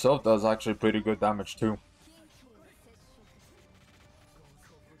Kazuki herself does actually pretty good damage too.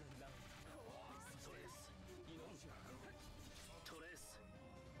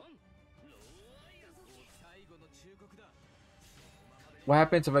 What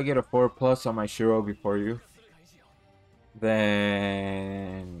happens if I get a 4 plus on my Shiro before you?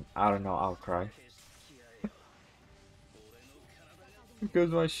 Then I don't know, I'll cry.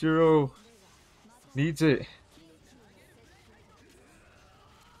 Because my Shiro needs it.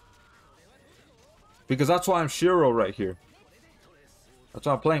 Because that's why I'm Shiro right here. That's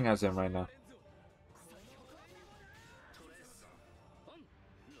why I'm playing as him right now.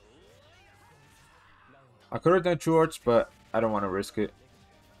 I could have done True Arts, but I don't want to risk it.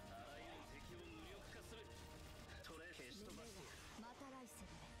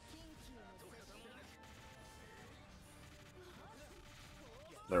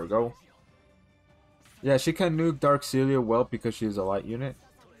 There we go. Yeah, she can nuke Dark Celia well because she's a light unit.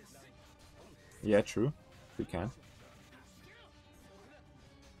 Yeah, true. We can.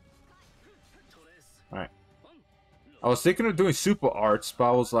 Alright. I was thinking of doing super arts, but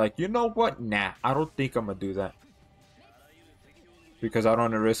I was like, you know what? Nah, I don't think I'm gonna do that. Because I don't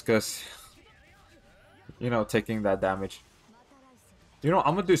want to risk us, you know, taking that damage. You know,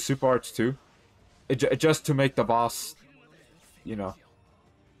 I'm gonna do super arts too. Just to make the boss, you know,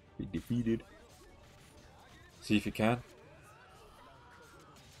 be defeated. See if you can.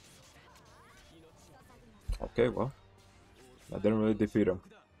 Okay, well, I didn't really defeat him.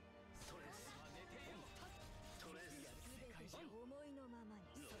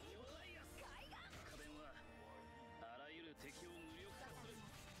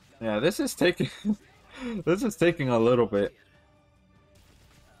 Yeah, this is taking this is taking a little bit.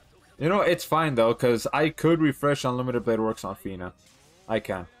 You know, it's fine though, because I could refresh Unlimited Blade Works on Fina. I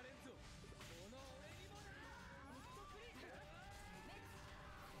can.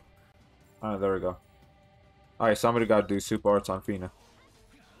 Alright, there we go. Alright, somebody gotta do super arts on Fina.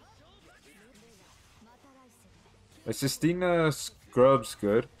 Is Sistina Scrubs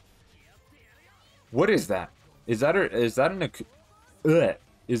good? What is that? Is that an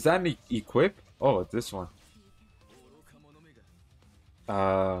is that an equip? Oh, it's this one.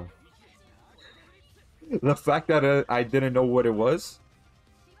 The fact that I didn't know what it was.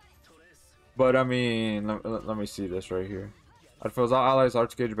 But I mean, let me see this right here. It fills all allies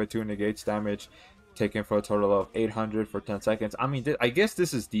arch gauge by 2 negates damage, taken for a total of 800 for 10 seconds. I mean, I guess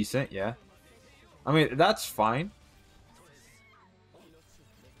this is decent, yeah. I mean, that's fine.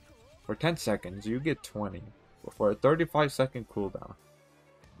 For 10 seconds, you get 20. For a 35-second cooldown.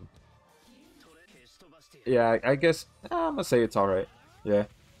 Yeah, I guess I'm gonna say it's alright. Yeah.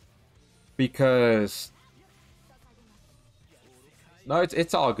 Because... no,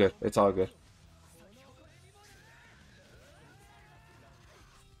 it's all good. It's all good.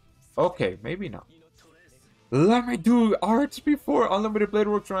 Okay, maybe not. Let me do arts before Unlimited Blade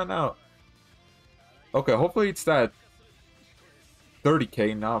Works run out. Okay, hopefully it's that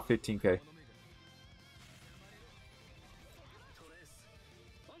 30k, not 15k.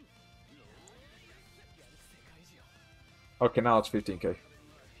 Okay, now it's 15k.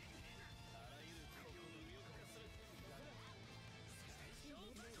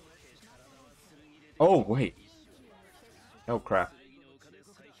 Oh, wait. Oh, crap.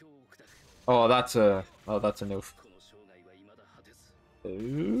 Oh, that's a noof.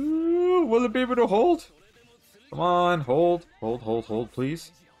 Will it be able to hold? Come on, hold, hold, hold, hold,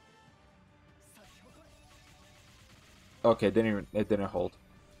 please. Okay, it didn't hold.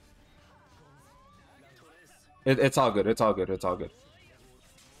 It's all good. It's all good. It's all good.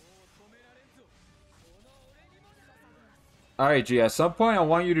 All right, G. At some point, I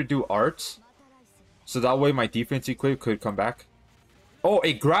want you to do arts, so that way my defense equip could come back. Oh,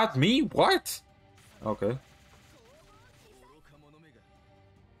 it grabbed me? What? Okay.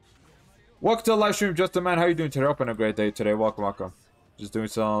 Welcome to the live stream, Just a Man. How you doing today? Hope a great day today. Welcome, welcome. Just doing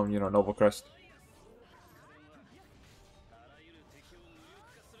some, Noble Crest.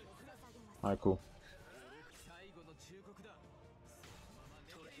 Alright, cool.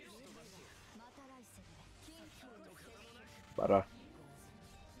 But,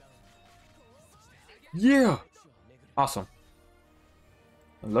 yeah! Awesome.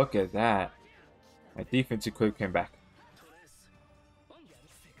 Look at that. My defense equip came back.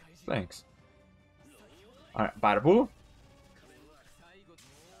 Thanks. Alright, bada boo.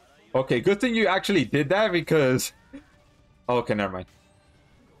 Okay, good thing you actually did that because... Okay, never mind.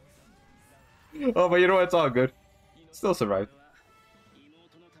 Oh, but you know what? It's all good. Still survived.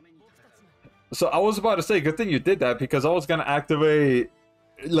 So I was about to say, good thing you did that because I was gonna activate,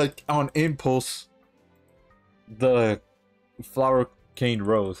 like, on impulse, the flower cane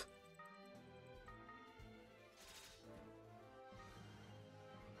rose.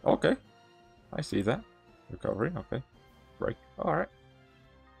 Okay. I see that. Recovery, okay. Break. Alright.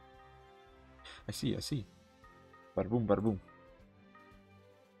 I see, I see. Bada boom, bada boom.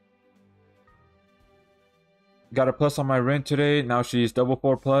 Got a plus on my rent today. Now she's double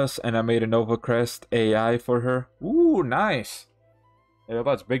 4+, and I made a Nova Crest AI for her. Ooh, nice. Yeah,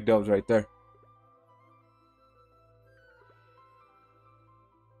 that's big dubs right there.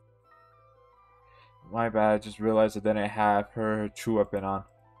 My bad, just realized I didn't have her true weapon on.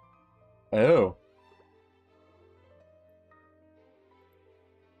 Oh.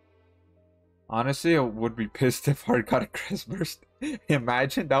 Honestly, I would be pissed if I got a Crest Burst.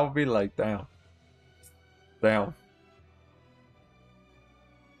 Imagine, that would be like, damn. Damn.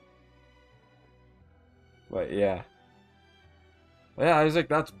 But yeah. Yeah, Isaac,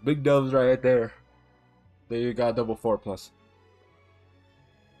 that's big dubs right there. There you got double 4+.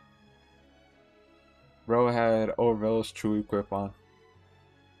 Bro had Orville's true equip on.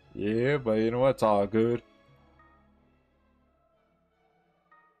 Yeah, but you know what? It's all good.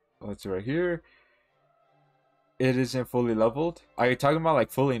 Let's see right here. It isn't fully leveled. Are you talking about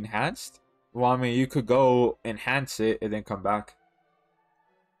like fully enhanced? Well, I mean, you could go enhance it and then come back.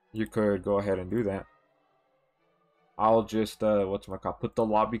 You could go ahead and do that. I'll just, put the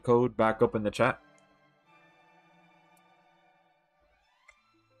lobby code back up in the chat.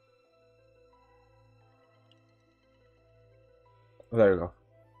 There you go.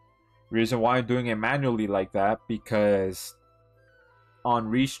 Reason why I'm doing it manually like that, because on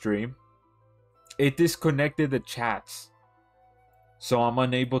Restream, it disconnected the chats. So I'm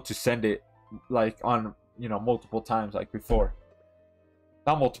unable to send it like on, multiple times like before.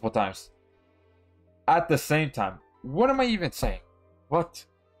 Not multiple times. At the same time. What am I even saying? What?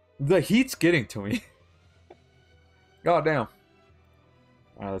 The heat's getting to me. God damn.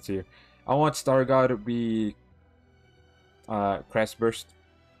 Alright, let's see here. I want Star God to be Crest Burst.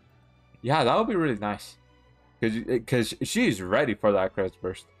 Yeah, that would be really nice. Because she's ready for that Crest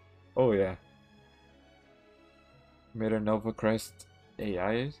Burst. Oh, yeah. Made a Nova Crest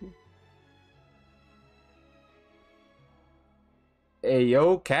AI, is he?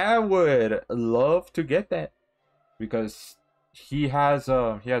 Ayo, Cat would love to get that. Because he has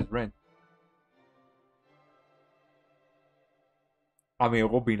Ren. I mean, it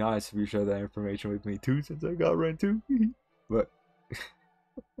would be nice if you share that information with me too, since I got Ren too. But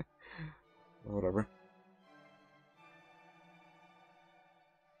whatever.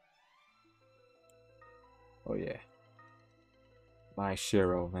 Oh yeah. My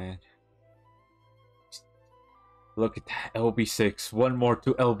Shiro, man. Look at that. LB6. One more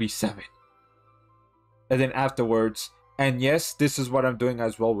to LB7. And then afterwards, and yes, this is what I'm doing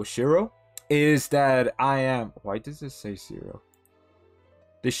as well with Shiro, is that I am... Why does this say 0?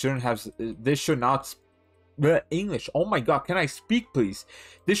 This shouldn't have... This should not... English. Oh my god, can I speak, please?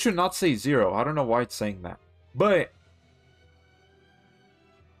 This should not say 0. I don't know why it's saying that. But...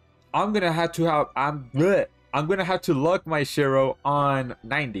 I'm gonna have to have... I'm gonna have to lock my Shiro on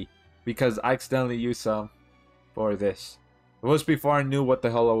 90. Because I accidentally used some for this. It was before I knew what the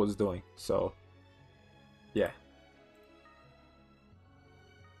hell I was doing. So... Yeah.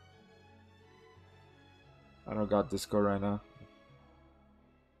 I don't got Disco right now.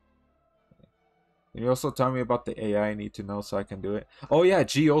 Can you also tell me about the AI I need to know so I can do it? Oh yeah,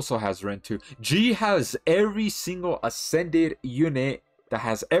 G also has Ren too. G has every single ascended unit that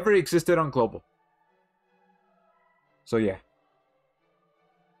has ever existed on Global. So yeah.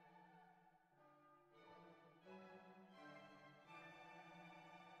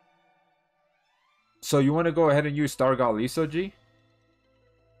 So you want to go ahead and use Star God Lisa, G?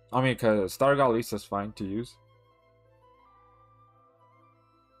 I mean, because Star God Lisa's fine to use.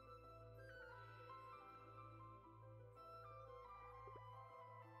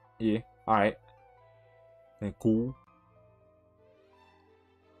 Yeah, alright. Then cool.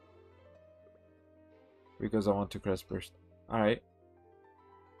 Because I want to Crest Burst. Alright.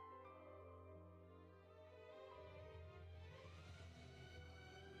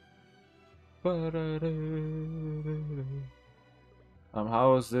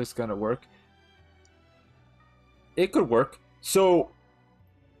 How is this gonna work? It could work. So,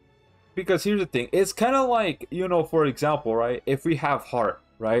 because here's the thing. It's kind of like, you know, for example, right? If we have Heart,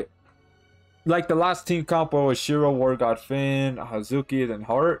 right? Like the last team combo was Shiro, War God Finn, Hazuki, then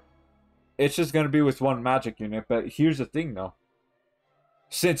Heart. It's just gonna be with one magic unit. But here's the thing, though.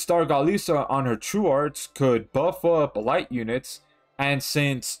 Since Star Galisa on her True Arts could buff up light units, and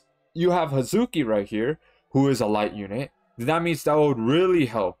since you have Hazuki right here, who is a light unit, that means that would really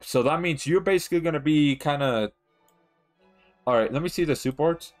help. So that means you're basically gonna be kind of. Alright, let me see the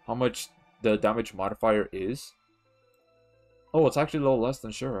supports. How much the damage modifier is. Oh, it's actually a little less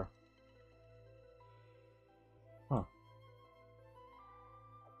than Shura. Huh.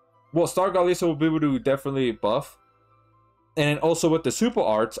 Well, Star Galisa will be able to definitely buff. And also with the super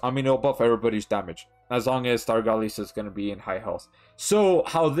arts, I mean, it'll buff everybody's damage. As long as Star Galisa is going to be in high health. So,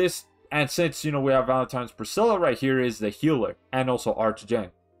 how this... And since, you know, we have Valentine's Priscilla right here is the healer. And also Arch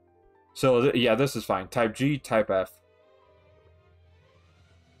Gen. So, yeah, this is fine. Type G, Type F.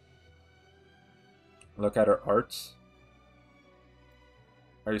 Look at her arts.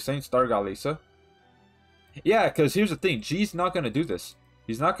 Are you saying Star Galisa? Yeah, because here's the thing. G's not going to do this.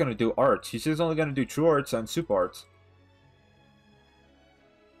 He's not going to do arts. He's just only going to do true arts and super arts.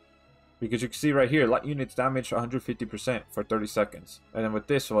 Because you can see right here, light units damage 150% for 30 seconds. And then with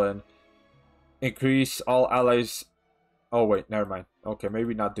this one, increase all allies... Oh, wait, never mind. Okay,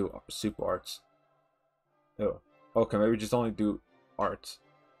 maybe not do super arts. Oh, okay, maybe just only do arts.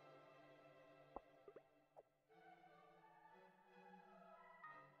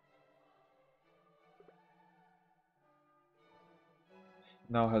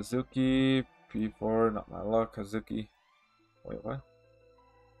 Now Hazuki, P4, not my luck, Hazuki. Wait, what?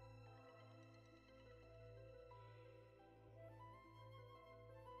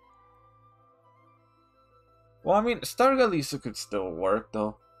 Well, I mean, Star Galisa could still work,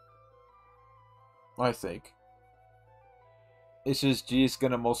 though. I think. It's just G's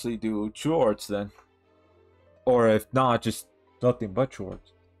gonna mostly do true arts then. Or if not, just nothing but true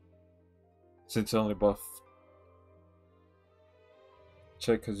arts. Since only buff.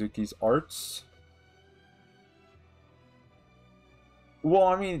 Check Hazuki's arts. Well,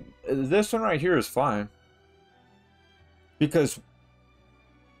 I mean, this one right here is fine. Because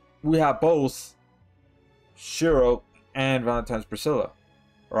we have both Shiro and Valentine's Priscilla,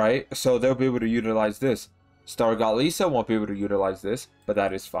 right? So they'll be able to utilize this. Star Galisa won't be able to utilize this, but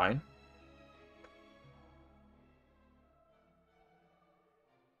that is fine.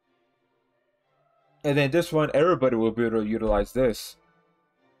 And then this one, everybody will be able to utilize this.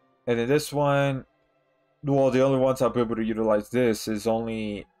 And then this one, well, the only ones I'll be able to utilize this is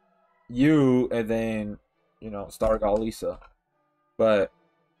only you and then, you know, Star Galisa. But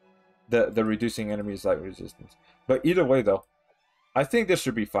the reducing enemies light resistance. But either way, though, I think this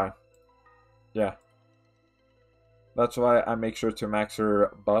should be fine. Yeah. That's why I make sure to max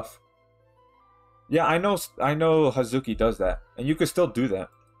her buff. Yeah, I know Hazuki does that. And you could still do that.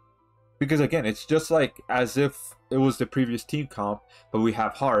 Because again, it's just like as if it was the previous team comp, but we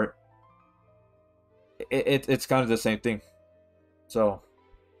have Heart. It's kind of the same thing. So,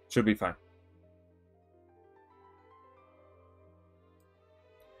 should be fine.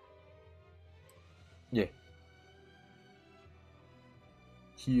 Yeah.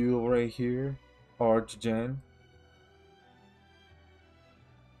 Heal right here. Arch Gen.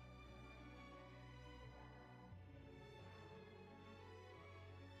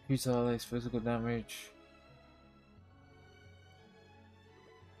 Increase allies physical damage.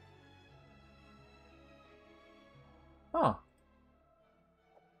 Huh.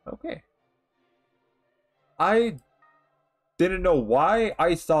 Okay. I didn't know why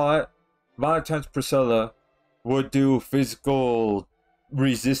I thought Valentine's Priscilla would do physical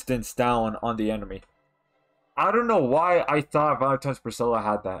resistance down on the enemy. I don't know why I thought Valentine's Priscilla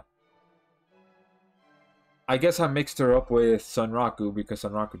had that. I guess I mixed her up with Sunraku because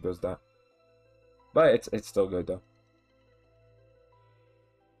Sunraku does that. But it's still good though.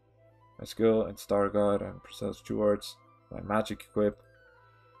 My skill and Star God and Precise 2 arts. My magic equip.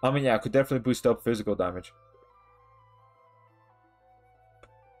 I mean, yeah, I could definitely boost up physical damage.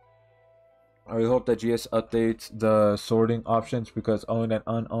 I really hope that GS updates the sorting options because owned and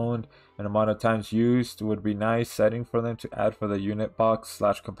unowned and amount of times used would be nice setting for them to add for the unit box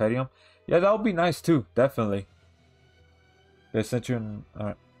 / compendium. Yeah, that would be nice too, definitely. They sent you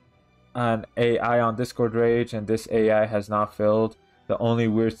an AI on Discord Rage and this AI has not filled. The only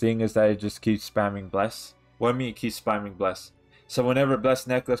weird thing is that it just keeps spamming Bless. What do you mean it keeps spamming Bless? So whenever Bless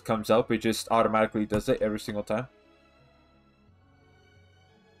Necklace comes up, it just automatically does it every single time.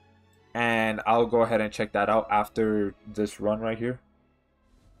 And I'll go ahead and check that out after this run right here.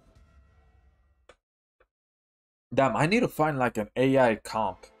 Damn, I need to find like an AI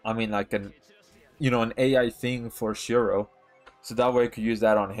comp. I mean like an, an AI thing for Shiro. So that way I could use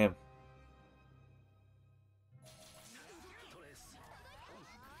that on him.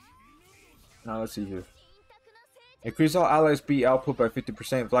 Now let's see here. Increase all allies B output by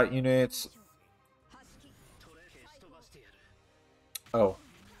 50%. Flight units. Oh,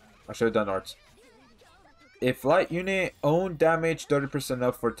 I should have done arts. If light unit own damage 30%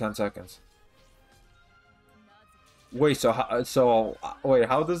 up for 10 seconds. Wait, wait,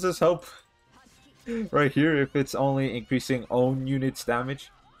 how does this help? Right here, if it's only increasing own units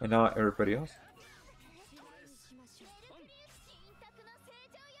damage and not everybody else.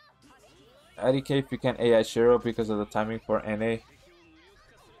 IDK if you can AI Shiro because of the timing for NA.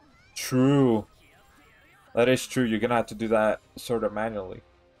 True. That is true. You're gonna have to do that sort of manually.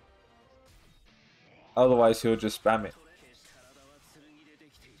 Otherwise, he'll just spam it.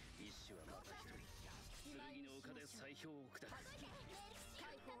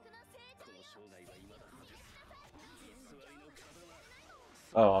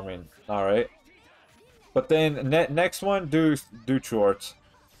 Oh, I mean, all right. But then next one, do True Arts.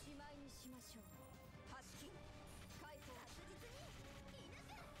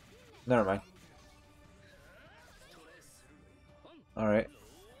 Never mind. Alright.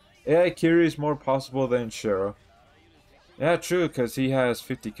 AI Kiri is more possible than Shiro. Yeah, true, because he has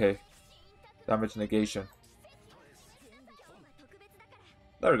 50k damage negation.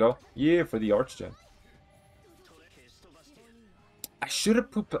 There we go. Yeah, for the Arch Gen. I should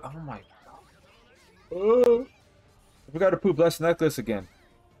have pooped. Oh my god. Oh. I forgot to poop Blessed Necklace again.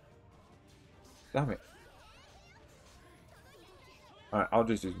 Damn it. Alright, I'll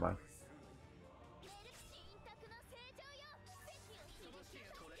just use mine.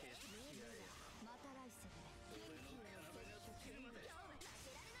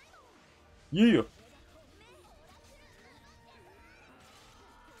 Yeah.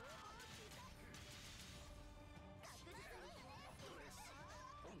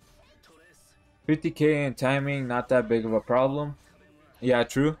 $50k in timing, not that big of a problem. Yeah,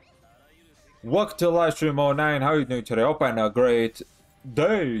 true. Welcome to live stream 09. How are you doing today? Hope I had a great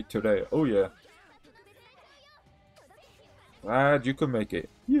day today. Oh yeah. Glad you could make it.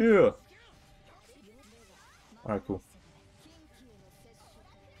 Yeah. Alright, cool.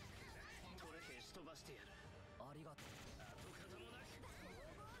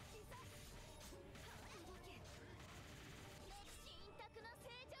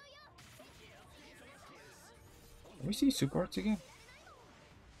 Let me see super arts again.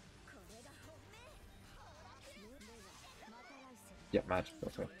 Yeah, magic.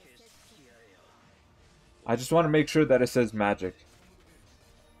 Okay. I just want to make sure that it says magic.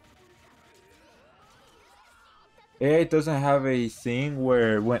 AI doesn't have a thing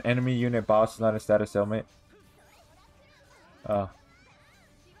where when enemy unit boss is not a status element. I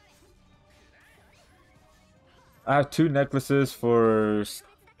have 2 necklaces for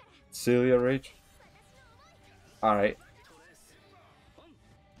Celia Rage. Alright.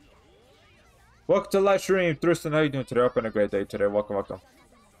 Welcome to the live stream. Thurston, how you doing today? Hope you had a great day today. Welcome, welcome.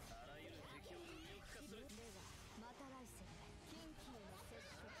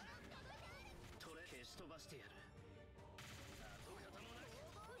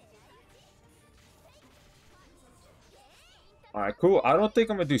 Alright, cool. I don't think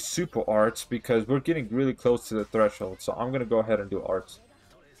I'm going to do super arts because we're getting really close to the threshold. So I'm going to go ahead and do arts.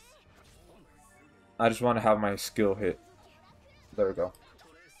 I just want to have my skill hit. There we go.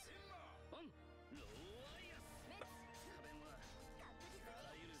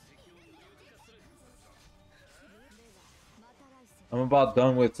 I'm about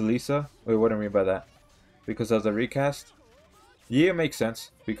done with Lisa. Wait, what do you mean by that? Because of the recast? Yeah, it makes sense.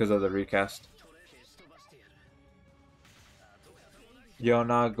 Because of the recast. You're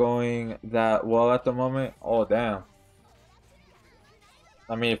not going that well at the moment? Oh, damn.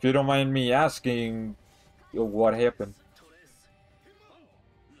 I mean, if you don't mind me asking, what happened?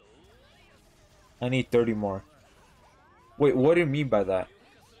 I need 30 more. Wait, what do you mean by that?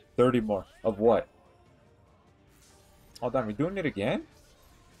 30 more. Of what? Oh, damn, you're doing it again?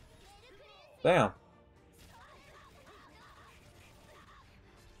 Damn.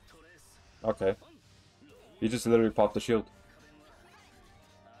 Okay. You just literally popped the shield.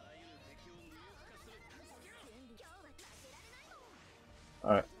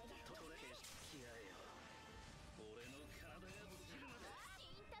 Alright.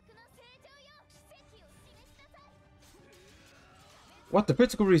 What? The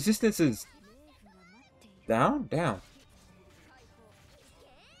critical resistance is down? Down.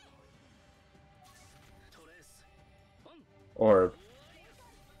 Orb.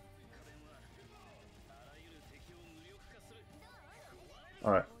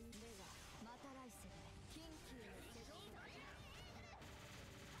 Alright.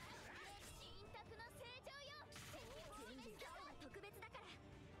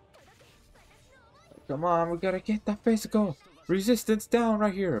 Come on, we gotta get that physical resistance down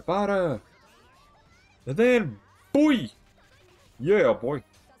right here. Bada. And then, boy! Yeah, boy.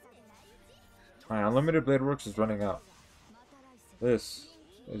 Alright, Unlimited Blade Works is running out. This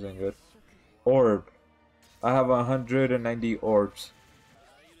isn't good. Orb. I have 190 orbs.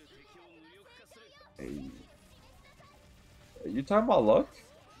 Hey. Are you talking about luck?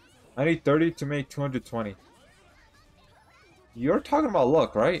 I need 30 to make 220. You're talking about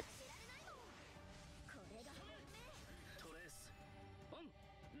luck, right?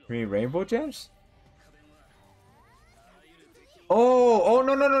 You mean rainbow gems? Oh,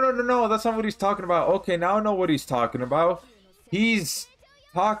 no, that's not what he's talking about. Okay, now I know what he's talking about. He's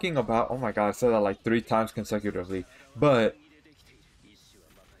talking about, oh my god, I said that like 3 times consecutively. But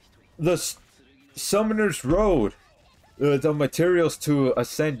the Summoner's Road, the materials to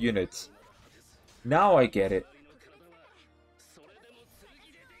ascend units. Now I get it.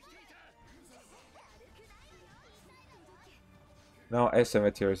 No, SM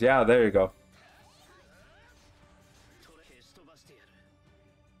materials. Yeah, there you go.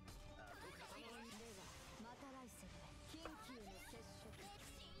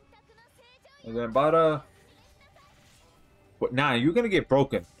 And then Bada. What? Nah, you're gonna get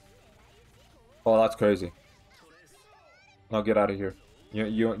broken. Oh, that's crazy. No, get out of here. You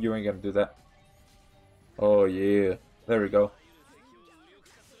ain't gonna do that. Oh yeah. There we go.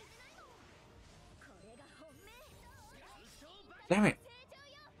 Damn it.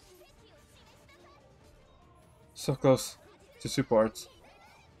 So close to super arts.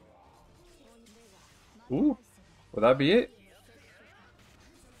 Ooh. Would that be it?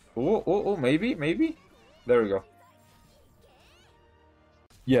 Oh, maybe. There we go.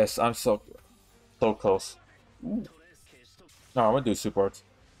 Yes, I'm so close. Ooh. No, I'm gonna do super arts.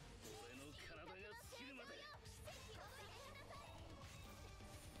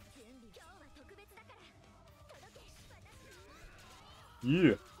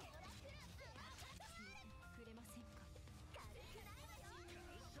 Yeah.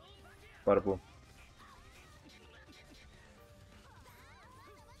 Bada boom.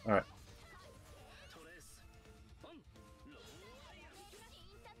 Alright.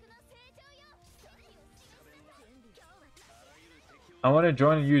 I want to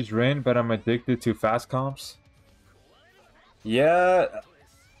join and use Rin, but I'm addicted to fast comps. Yeah.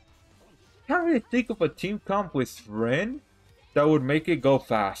 Can't really think of a team comp with Rin that would make it go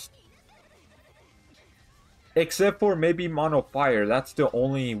fast. Except for maybe Mono Fire. That's the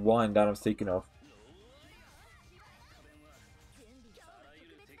only one that I'm thinking of.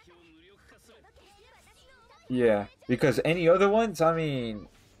 Yeah, because any other ones, I mean,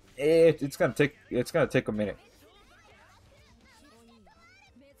 it's gonna take a minute.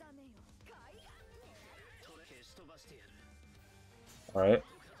 All right.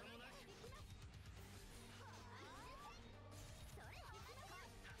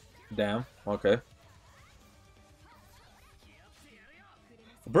 Damn. Okay.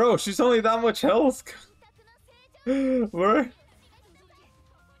 Bro, she's only that much health. Where?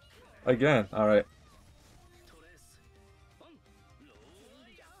 Again. All right.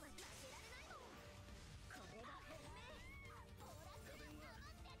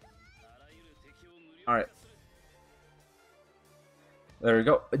 All right. There we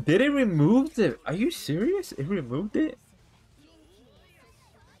go. Did it remove it? Are you serious? It removed it?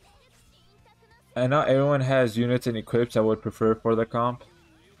 And not everyone has units and equips I would prefer for the comp.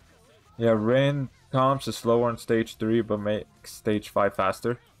 Yeah, Rin comps is slower on stage 3, but makes stage 5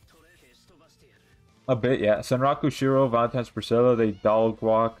 faster. A bit, yeah. Senraku, Shiro, Valentine's, Priscilla, they dog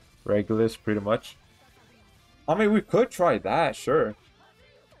walk Regulus pretty much. I mean, we could try that, sure.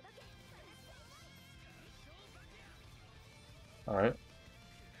 Alright.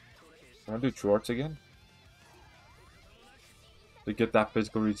 I'm gonna do Schwartz again. To get that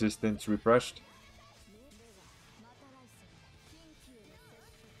physical resistance refreshed.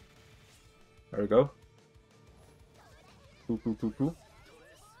 There we go. Cool.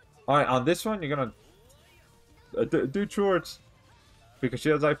 Alright, on this one, you're gonna do Schwartz. Because she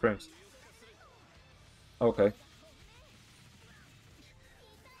has iframes. Okay.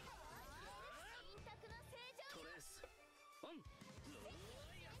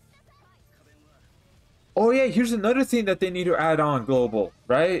 Oh yeah, here's another thing that they need to add on global,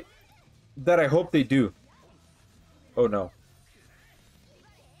 right? That I hope they do. Oh no.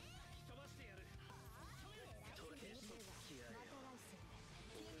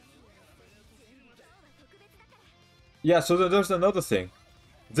 Yeah, so there's another thing.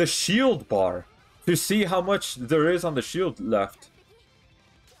 The shield bar. To see how much there is on the shield left.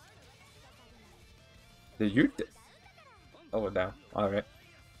 Did you... Oh, down. Alright.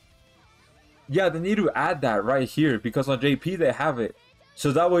 Yeah, they need to add that right here. Because on JP they have it.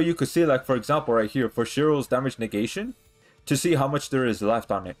 So that way you could see, like, for example, right here. For Shiro's damage negation. To see how much there is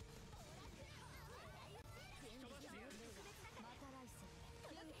left on it.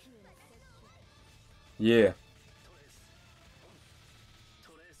 Yeah.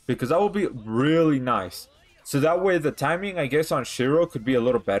 Because that would be really nice. So that way the timing, I guess, on Shiro could be a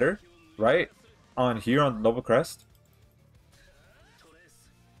little better, right? On here on Nova Crest.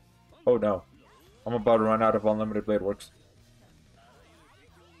 Oh no. I'm about to run out of unlimited blade works.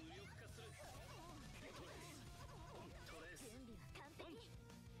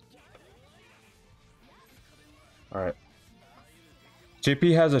 Alright.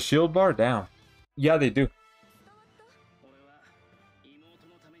 JP has a shield bar? Down. Yeah, they do.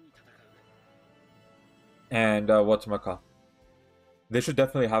 And what's my call? They should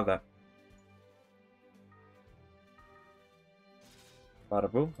definitely have that.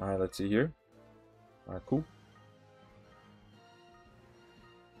 Bada boom. Alright, let's see here. Alright, cool.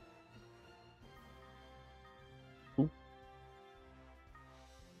 Cool.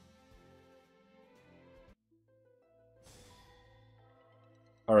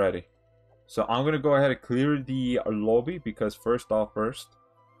 Alrighty. So I'm gonna go ahead and clear the lobby because first,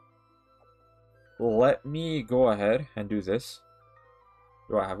 let me go ahead and do this.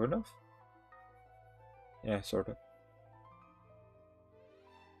 Do I have enough? Yeah, sort of.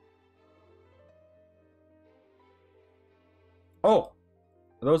 Oh!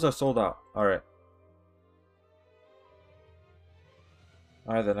 Those are sold out. Alright.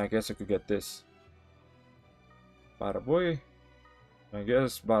 Alright, then I guess I could get this. Bada boy. I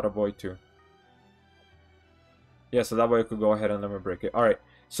guess Bada boy too. Yeah, so that way I could go ahead and let me break it. Alright.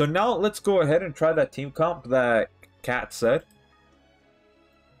 So now let's go ahead and try that team comp that Kat said.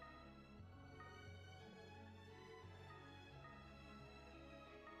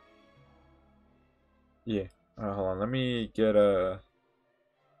 Yeah. Alright, hold on. Let me get a...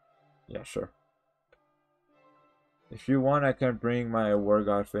 Yeah, sure. If you want, I can bring my War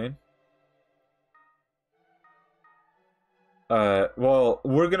God Fane. Well,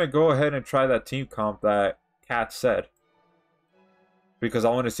 we're gonna go ahead and try that team comp that Kat said. Because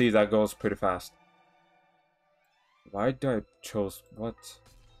I want to see if that goes pretty fast. Why did I chose... What?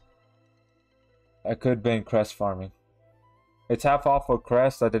 I could have been Crest farming. It's half off for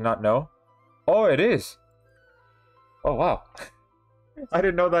Crest, I did not know. Oh, it is! Oh, wow. I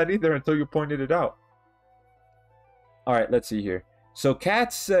didn't know that either until you pointed it out. Alright, let's see here. So,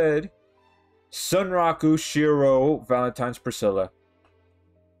 Kat said... Sunraku, Shiro, Valentine's, Priscilla.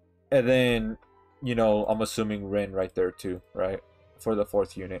 And then, you know, I'm assuming Rin right there too, right? For the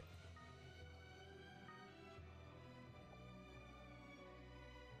 4th unit.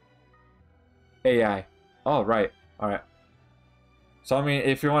 AI. Oh, right. Alright. So, I mean,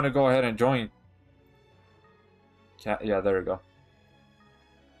 if you want to go ahead and join... Yeah, there we go.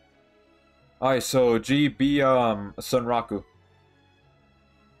 Alright, so GB, Sunraku.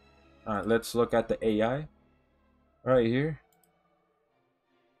 Alright, let's look at the AI. Right here.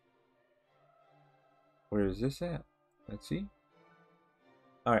 Where is this at? Let's see.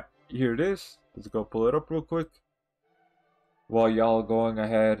 Alright, here it is. Let's go pull it up real quick. While y'all going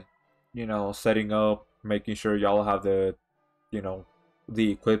ahead, you know, setting up, making sure y'all have the, you know,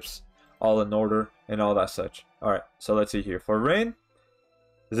 the equips all in order and all that such. Alright, so let's see here. For Rain,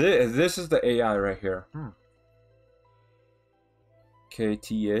 this is the AI right here.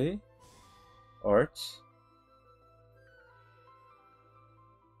 KTA. Arts.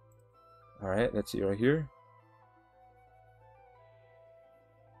 Alright, let's see right here.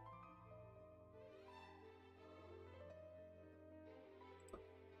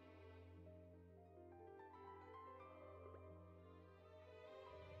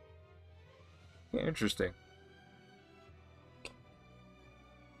 Interesting.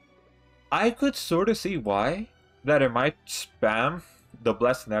 I could sort of see why that it might spam the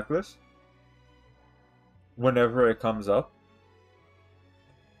blessed necklace whenever it comes up.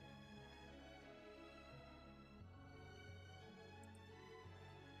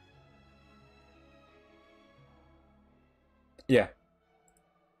 Yeah.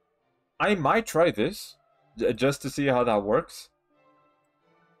 I might try this just to see how that works.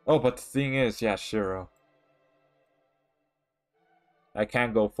 Oh, but the thing is, yeah, Shiro. I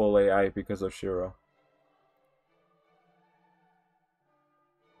can't go full AI because of Shiro.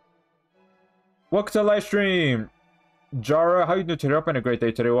 Welcome to the live stream! Jara, how you doing today? Hope having a great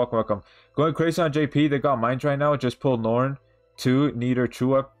day today. Welcome, welcome. Going crazy on JP. They got mines right now. Just pulled Norn. 2 needer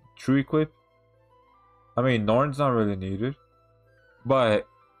true up, true equip. I mean, Norn's not really needed. But,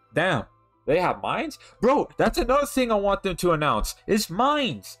 damn. They have mines? Bro, that's another thing I want them to announce. Is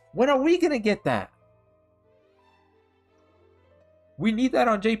mines. When are we going to get that? We need that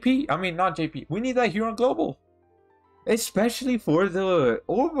on JP. I mean, not JP. We need that here on Global. Especially for the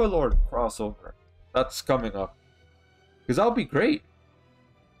Overlord crossover that's coming up. Because that'll be great.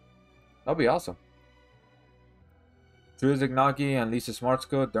 That'll be awesome. Drew Zignagi and Lisa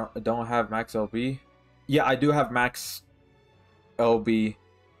Smartsko don't have max LB. Yeah, I do have max LB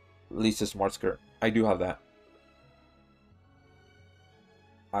Lisa Smartsko. I do have that.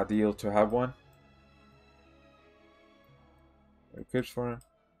 Ideal to have one. Good for him.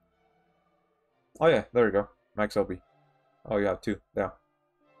 Oh yeah, there we go. Max LB. Oh, you have 2. Yeah.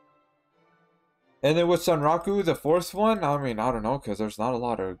 And then with Sunraku, the 4th one, I mean, I don't know, because there's not a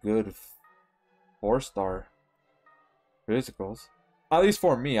lot of good 4-star physicals. At least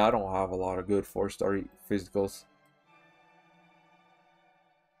for me, I don't have a lot of good 4-star physicals.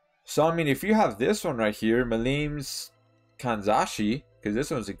 So, I mean, if you have this one right here, Malim's Kanzashi, because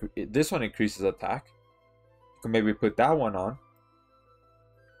this one increases attack. You can maybe put that one on.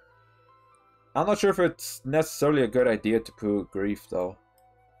 I'm not sure if it's necessarily a good idea to put Grief, though,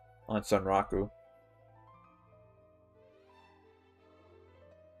 on Sunraku.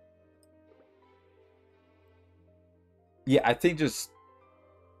 Yeah, I think just...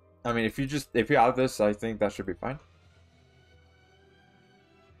 I mean, if you have this, I think that should be fine.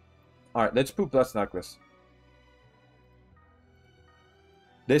 Alright, let's put Blessed Necklace.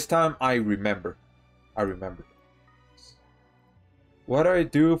 This time, I remember. What do I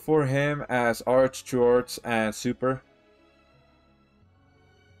do for him as Arch, Shorts, and Super?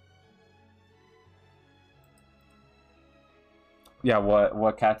 Yeah,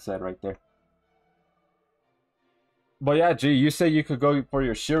 what Kat said right there. But yeah, G, you say you could go for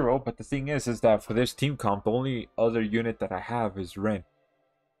your Shiro, but the thing is that for this team comp, the only other unit that I have is Ren.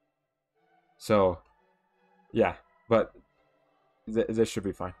 So, yeah, but this should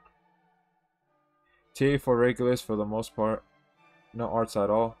be fine. TA for Regulus for the most part. No arts at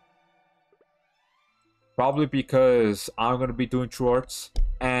all. Probably because I'm going to be doing true arts.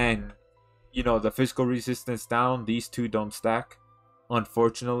 And, you know, the physical resistance down, these 2 don't stack.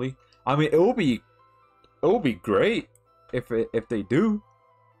 Unfortunately. I mean, it will be great if they do.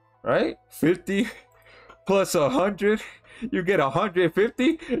 Right? 50 plus 100. You get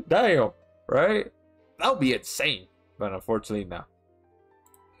 150? Damn. Right? That would be insane. But unfortunately, no.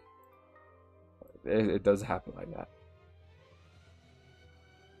 It does happen like that.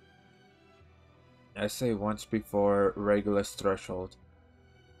 I say once before Regulus threshold.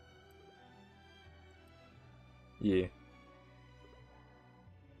 Yeah.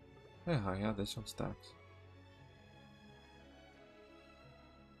 Yeah, this one stacks.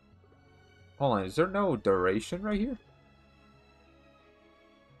 Hold on, is there no duration right here?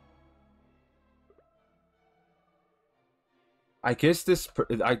 I guess this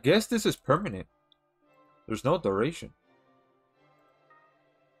is permanent. There's no duration.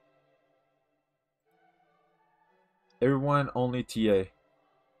 Everyone only TA.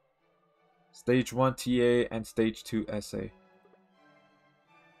 Stage 1 TA and Stage 2 SA.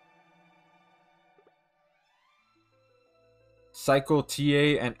 Cycle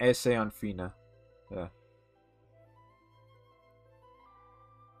TA and SA on Fina. Yeah.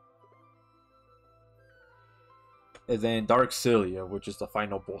 And then Dark Cilia, which is the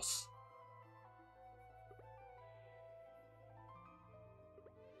final boss.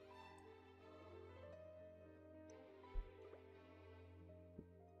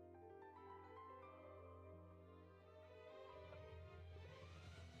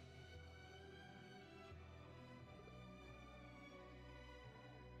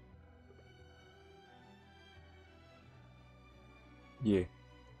 Yeah.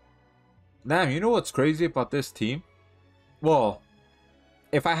 Damn, you know what's crazy about this team? Well,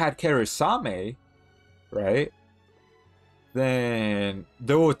 if I had Karisame, right, then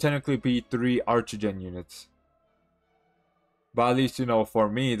there would technically be 3 Archigen units. But at least, you know, for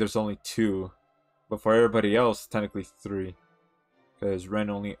me, there's only 2. But for everybody else, technically 3. Because Ren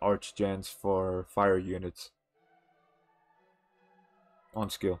only Archgens for fire units. On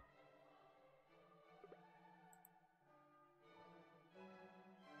skill.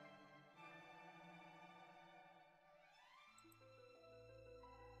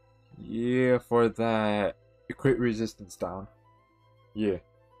 Yeah, for that crit resistance down. Yeah.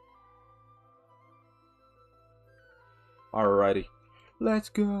 Alrighty. Let's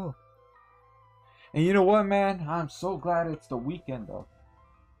go. And you know what, man? I'm so glad it's the weekend, though.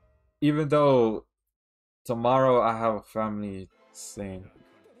 Even though tomorrow I have a family thing.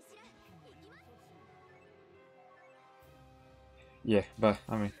 Yeah, but,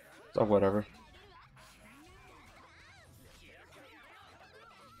 I mean, so whatever.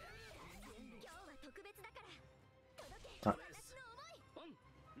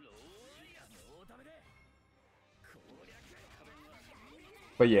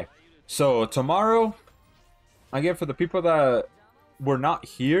 But yeah, so tomorrow, again, for the people that were not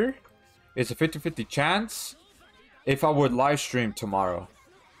here, it's a 50-50 chance if I would live stream tomorrow.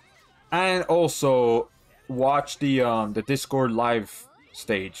 And also watch the Discord live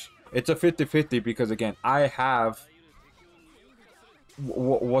stage. It's a 50-50 because, again, I have...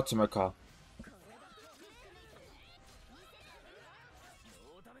 what's it called?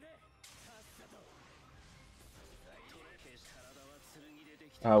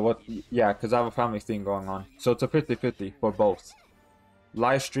 Yeah, because I have a family thing going on. So it's a 50-50 for both.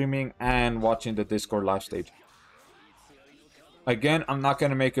 Live streaming and watching the Discord live stage. Again, I'm not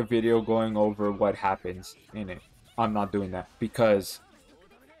going to make a video going over what happens in it. I'm not doing that. Because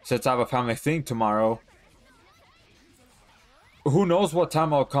since I have a family thing tomorrow, who knows what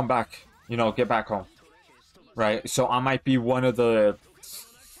time I'll come back. You know, get back home. Right? So I might be one of the...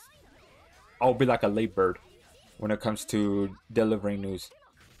 I'll be like a late bird when it comes to delivering news.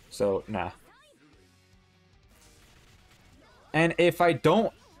 So, nah. And if I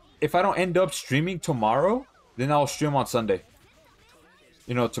don't end up streaming tomorrow, then I'll stream on Sunday.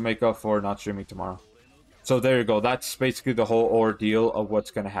 You know, to make up for not streaming tomorrow. So there you go. That's basically the whole ordeal of what's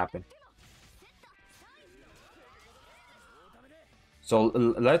going to happen. So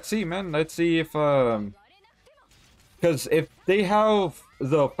let's see, man. Let's see if because if they have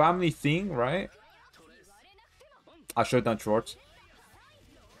the family thing, right? I should have done shorts.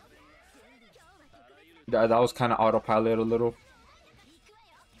 That was kind of autopilot a little.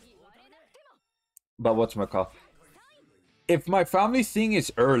 But what's-my-call? If my family thing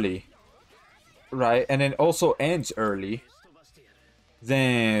is early, right, and it also ends early,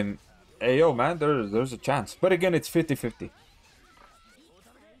 then, hey, yo, man, there's a chance. But again, it's 50-50.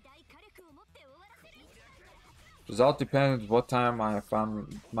 It all depends what time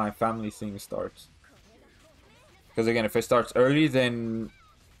my family thing starts. Because again, if it starts early, then,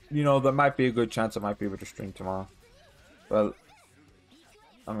 you know, there might be a good chance I might be able to stream tomorrow. But,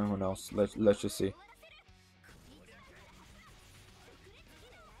 I mean, who knows? Let's just see.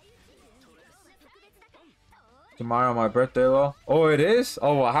 Tomorrow my birthday, lol. Oh, it is?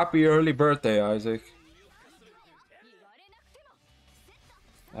 Oh, well, happy early birthday, Isaac.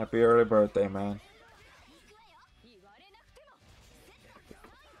 Happy early birthday, man.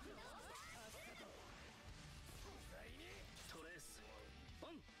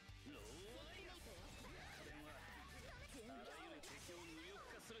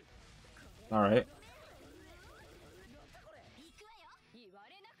 Alright.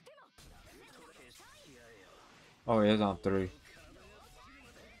 Oh, he is on 3.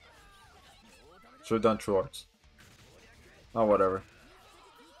 Should have done shorts. Oh, whatever.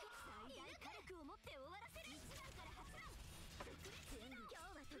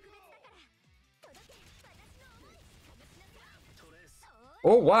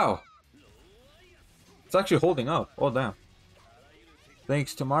 Oh, wow. It's actually holding up. Oh, damn.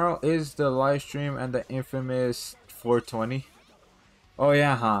 Thanks. Tomorrow is the live stream and the infamous 420. Oh,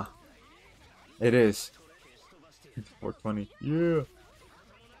 yeah, huh? It is. 420. Yeah.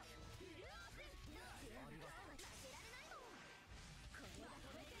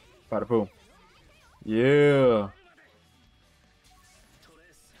 Bada boom. Yeah.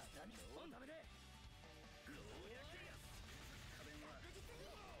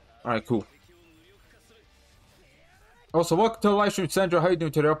 Alright, cool. Also, welcome to the live stream, Sandra. How you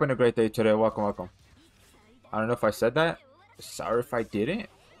doing today? Hope in a great day today. Welcome, welcome. I don't know if I said that. Sorry if I didn't.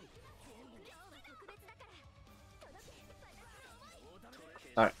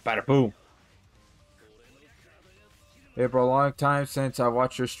 Alright, bada boom. Hey bro, long time since I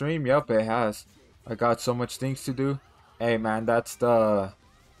watched your stream. Yup, it has. I got so much things to do. Hey man, that's life.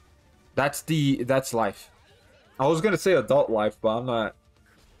 I was gonna say adult life, but I'm not.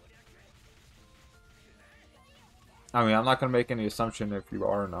 I mean, I'm not gonna make any assumption if you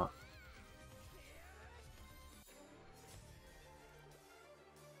are or not.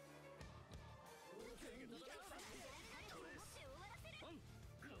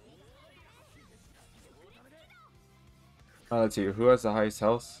 Let's see, who has the highest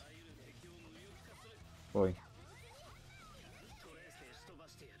health? Boy.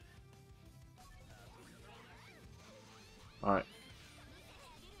 Alright.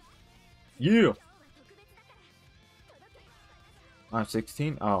 You! I'm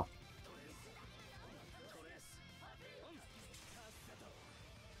 16? Oh.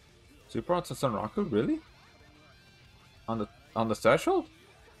 Super on Sanraku? Really? On the threshold?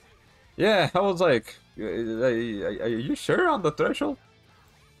 Yeah, I was like, are you sure on the threshold?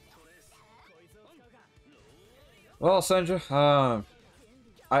 Well, Sandra,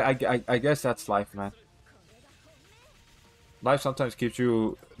 I guess that's life, man. Life sometimes keeps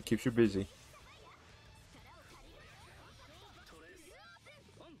you busy.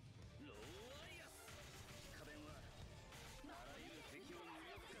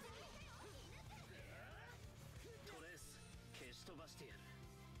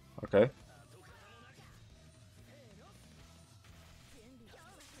 Okay.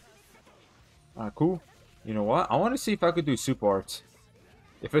 Cool. You know what? I want to see if I could do super arts.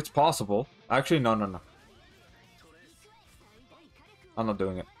 If it's possible. Actually, no. I'm not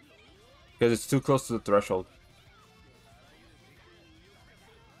doing it. Because it's too close to the threshold.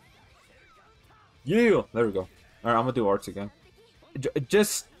 Yeah! There we go. Alright, I'm gonna do arts again.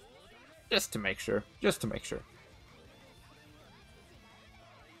 Just to make sure. Just to make sure.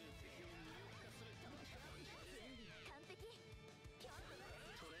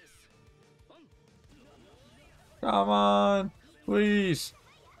 Come on. Please.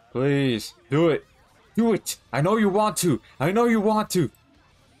 Please. Do it. Do it. I know you want to. I know you want to.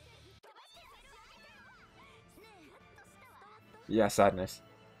 Yeah, sadness.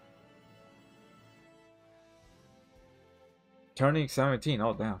 Turning 17.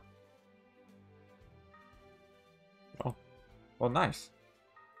 Oh, damn. Oh. Well, nice.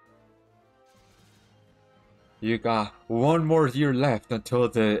 You got one more year left until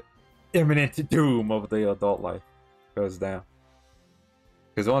the imminent doom of the adult life goes down.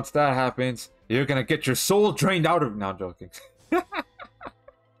 Because once that happens, you're gonna get your soul drained out of. No, I'm joking.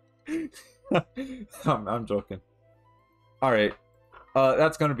 I'm joking. All right,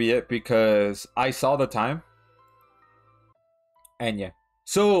 that's gonna be it because I saw the time, and yeah.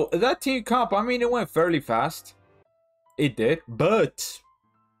 So that team comp, I mean, it went fairly fast. It did, but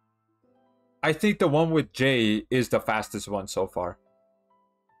I think the one with Jay is the fastest one so far.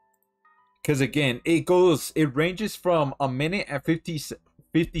 Because again, it ranges from a minute and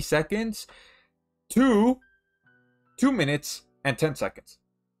 50 seconds to 2 minutes and 10 seconds.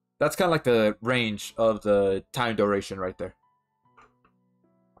 That's kind of like the range of the time duration right there.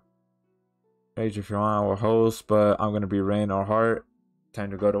 Age if you want our host, but I'm going to be Rain or Heart. Time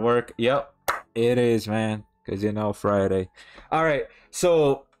to go to work. Yep, it is, man. Because you know, Friday. Alright,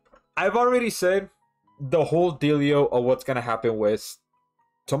 so I've already said the whole dealio of what's going to happen with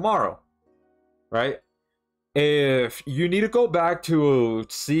tomorrow. Right? If you need to go back to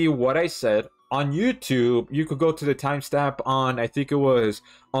see what I said on YouTube, you could go to the timestamp on, I think it was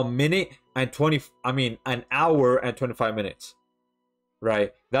an hour and 25 minutes.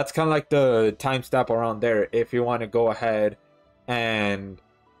 Right? That's kind of like the timestamp around there if you want to go ahead and,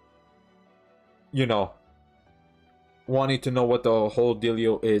 you know, wanting to know what the whole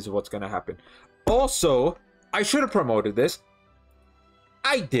dealio is, what's going to happen. Also, I should have promoted this.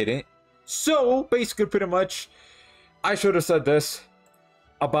 I didn't. So, basically, pretty much, I should have said this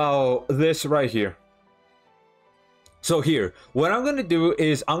about this right here. So here, what I'm going to do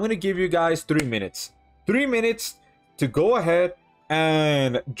is I'm going to give you guys 3 minutes. 3 minutes to go ahead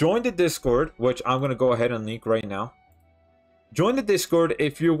and join the Discord, which I'm going to go ahead and link right now. Join the Discord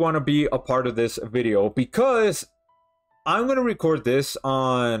if you want to be a part of this video, because I'm going to record this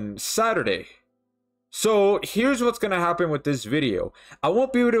on Saturday. So here's what's going to happen with this video. I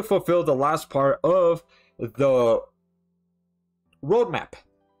won't be able to fulfill the last part of the roadmap.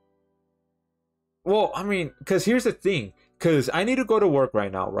 Well, I mean, because here's the thing. Because I need to go to work right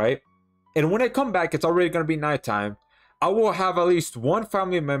now, right? And when I come back, it's already going to be nighttime. I will have at least one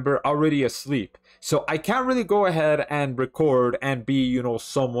family member already asleep. So I can't really go ahead and record and be, you know,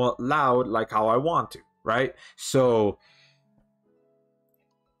 somewhat loud like how I want to, right? So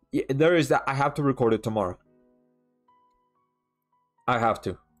Yeah, there is that. I have to record it tomorrow. I have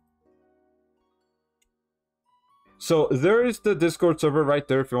to. So there is the Discord server right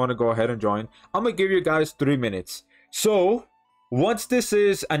there if you want to go ahead and join. I'm going to give you guys 3 minutes. So once this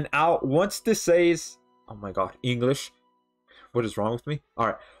is an out, once this says, oh my God, English. What is wrong with me? All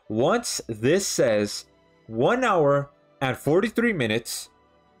right. Once this says 1 hour and 43 minutes,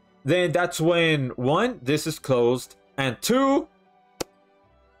 then that's when 1, this is closed, and 2,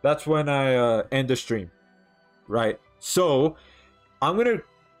 that's when I end the stream, right? So I'm gonna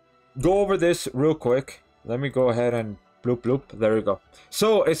go over this real quick. Let me go ahead and bloop bloop. There we go.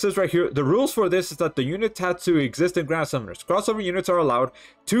 So it says right here, the rules for this is that the unit has to exist in Grand Summoners. Crossover units are allowed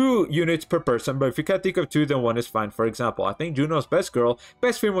 2 units per person, but if you can't think of 2, then 1 is fine. For example, I think Juno's best girl,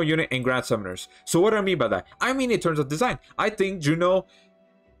 best female unit in Grand Summoners. So what do I mean by that? I mean in terms of design. I think Juno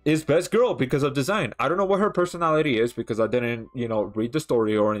is best girl because of design. I don't know what her personality is because I didn't, read the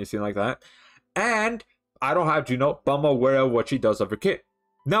story or anything like that. And I don't have Juno, but I'm aware of what she does of her kit.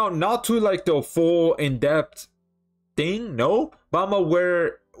 Now, not to like the full in-depth thing, no, but I'm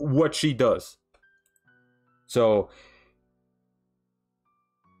aware what she does. So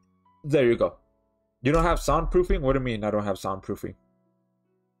there you go. You don't have soundproofing? What do you mean I don't have soundproofing?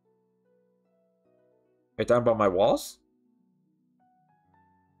 Are you talking about my walls?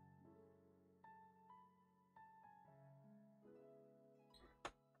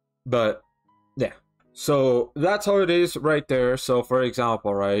 But yeah, so that's how it is right there. So for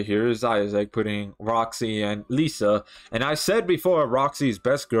example, right here is Isaac putting Roxy and Lisa, and I said before Roxy's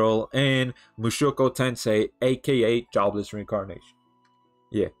best girl in Mushoku Tensei, aka Jobless Reincarnation.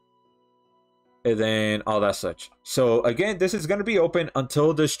 Yeah, and then all that such. So again, this is gonna be open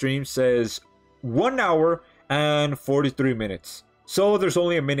until the stream says 1 hour and 43 minutes. So there's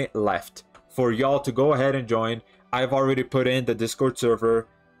only a minute left for y'all to go ahead and join. I've already put in the Discord server,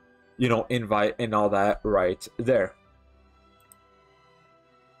 invite and all that right there.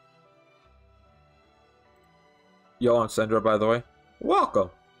 Yo, I'm Sandra, by the way. Welcome.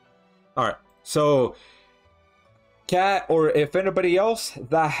 All right. So, Kat, or if anybody else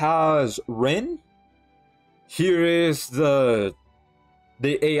that has Rin, here is the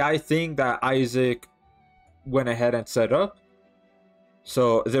AI thing that Isaac went ahead and set up.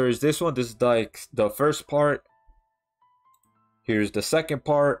 So there is this one. This is like the first part. Here's the second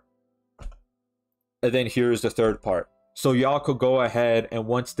part. And then here's the third part. So y'all could go ahead and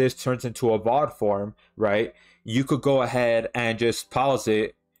once this turns into a VOD form, right, you could go ahead and just pause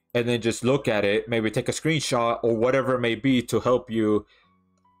it and then just look at it, maybe take a screenshot or whatever it may be to help you,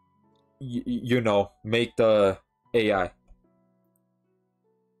 make the AI.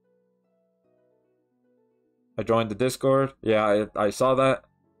 I joined the Discord. Yeah, I saw that.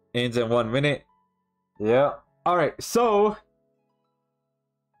 Ends in 1 minute. Yeah. All right, so...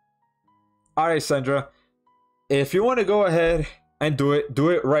 Alright, Sandra, if you want to go ahead and do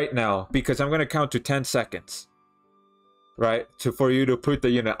it right now, because I'm going to count to 10 seconds, right, for you to put the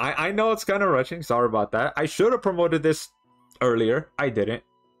unit. I know it's kind of rushing, sorry about that. I should have promoted this earlier, I didn't.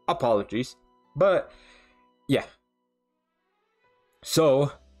 Apologies, but yeah.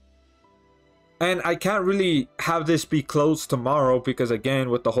 So, and I can't really have this be closed tomorrow because again,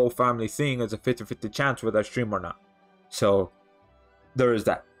 with the whole family thing, it's a 50-50 chance whether I stream or not. So, there is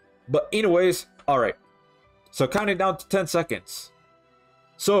that. But anyways, alright. So counting down to 10 seconds.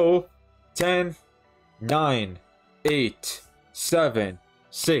 So 10, 9, 8, 7,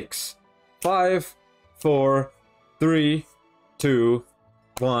 6, 5, 4, 3, 2,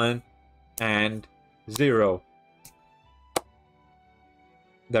 1, and 0.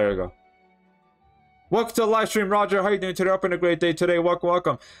 There we go. Welcome to the live stream, Roger. How are you doing today? Up in a great day today. Welcome,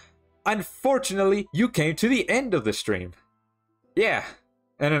 welcome. Unfortunately, you came to the end of the stream. Yeah.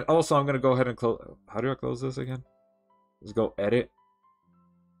 And then also, I'm going to go ahead and close... How do I close this again? Let's go edit.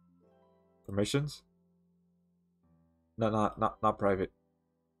 Permissions? No, not private.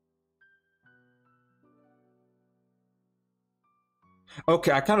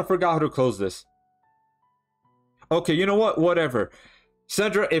 Okay, I kind of forgot how to close this. Okay, you know what? Whatever.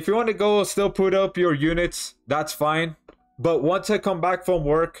 Sandra, if you want to go still put up your units, that's fine. But once I come back from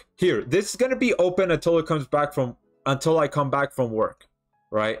work... Here, this is going to be open until it comes back from... Until I come back from work.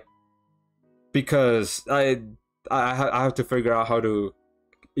 Right, because I have to figure out how to,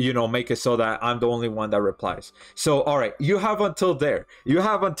 make it so that I'm the only one that replies. So, all right, you have until there. You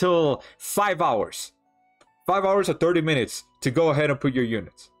have until 5 hours. 5 hours or 30 minutes to go ahead and put your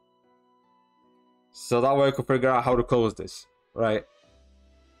units. So that way I can figure out how to close this, right?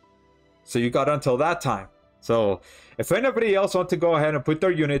 So you got until that time. So if anybody else wants to go ahead and put their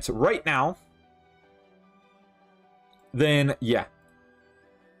units right now, then yeah.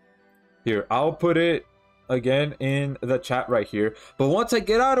 Here, I'll put it again in the chat right here. But once I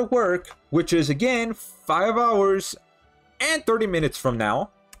get out of work, which is again 5 hours and 30 minutes from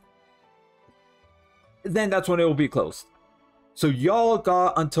now, then that's when it will be closed. So y'all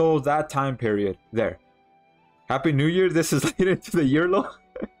got until that time period there. Happy New Year. This is late into the year, though.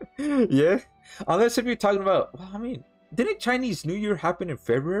 Yeah. Unless if you're talking about, well, I mean, didn't Chinese New Year happen in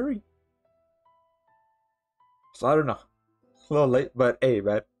February? So I don't know. A little late, but hey,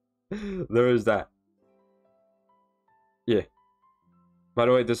 man. There is that. Yeah. By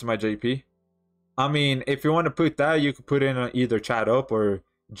the way, this is my JP. I mean, if you want to put that, you could put in either chat up or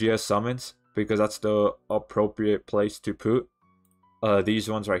GS summons, because that's the appropriate place to put these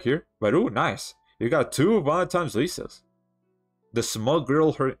ones right here. But ooh, nice. You got 2 Valentine's Lisas. The smug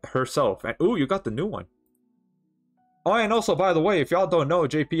girl herself. And ooh, you got the new one. Oh, and also, by the way, if y'all don't know,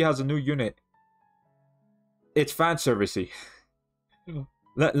 JP has a new unit. It's fan servicey.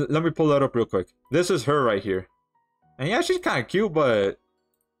 Let me pull that up real quick. This is her right here. And yeah, she's kind of cute, but...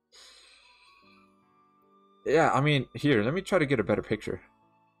 yeah, I mean, here, let me try to get a better picture.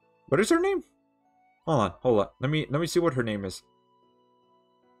 What is her name? Hold on. Let me see what her name is.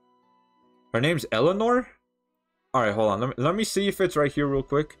 Her name's Eleanor? Alright, hold on. Let me see if it's right here real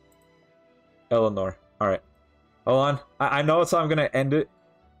quick. Eleanor. Alright. Hold on. I know it's how I'm gonna end it.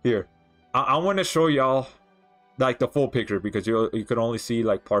 Here. I want to show y'all like the full picture, because you could only see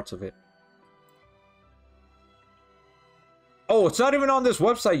like parts of it. Oh, it's not even on this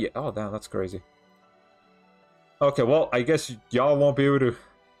website yet. Oh, damn, that's crazy. Okay, well, I guess y'all won't be able to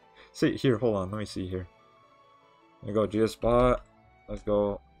see. Here, hold on. Let me see here. Let me go GS spot. Let's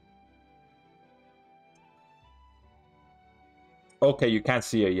go. Okay, you can't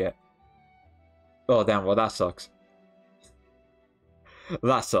see it yet. Oh, damn. Well, that sucks.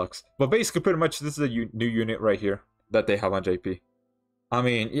 That sucks. But basically, pretty much, this is a new unit right here that they have on JP. I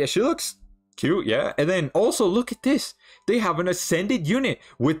mean, yeah, she looks cute, yeah. And then also, look at this. They have an Ascended unit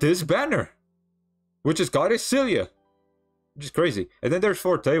with this banner, which is Goddess Celia, which is crazy. And then there's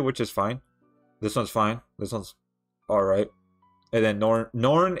Forte, which is fine. This one's fine. This one's alright. And then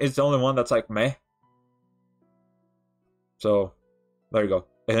Norn is the only one that's like meh. So, there you go.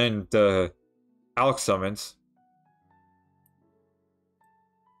 And then the Alex summons.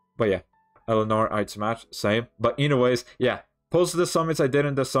 But yeah, Eleanor, I'd smash, same. But anyways, yeah, post the summons I did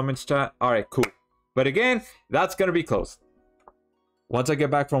in the summons chat. Alright, cool. But again, that's gonna be closed once I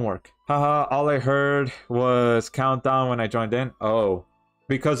get back from work. Haha, all I heard was countdown when I joined in. Oh,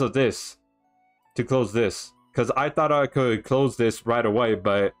 because of this. To close this. Because I thought I could close this right away,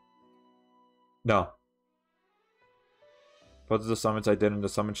 but no. Post the summons I did in the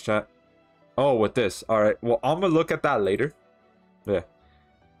summons chat. Oh, with this. Alright, well, I'm gonna look at that later. Yeah.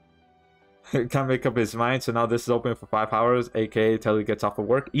 Can't make up his mind, so now this is open for 5 hours, aka till he gets off of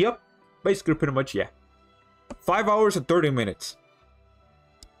work. Yep, basically pretty much, yeah. 5 hours and 30 minutes.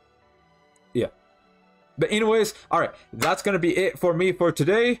 Yeah. But anyways, alright, that's gonna be it for me for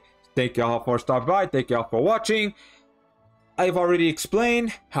today. Thank y'all for stopping by, thank y'all for watching. I've already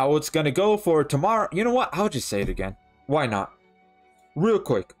explained how it's gonna go for tomorrow. You know what, I'll just say it again. Why not? Real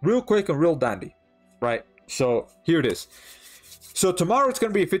quick and real dandy. Right, so here it is. So tomorrow it's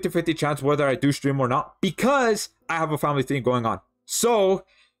going to be a 50-50 chance whether I do stream or not, because I have a family thing going on. So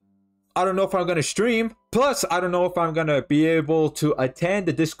I don't know if I'm going to stream. Plus, I don't know if I'm going to be able to attend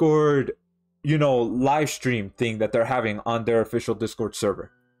the Discord, you know, live stream thing that they're having on their official Discord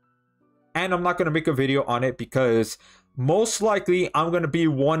server. And I'm not going to make a video on it because most likely I'm going to be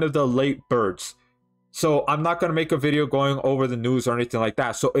one of the late birds. So I'm not going to make a video going over the news or anything like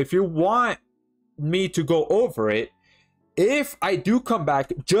that. So if you want me to go over it, if I do come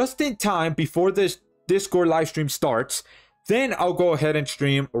back just in time before this Discord live stream starts, then I'll go ahead and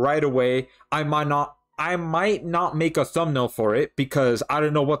stream right away. I might not make a thumbnail for it because I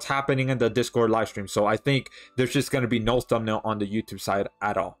don't know what's happening in the Discord live stream. So I think there's just going to be no thumbnail on the YouTube side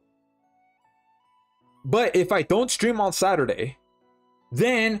at all. But if I don't stream on Saturday,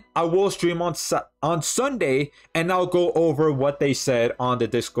 then I will stream on Sunday, and I'll go over what they said on the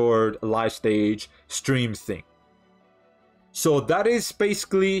Discord live stage stream thing. So that is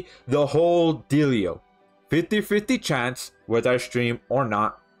basically the whole dealio. 50-50 chance whether I stream or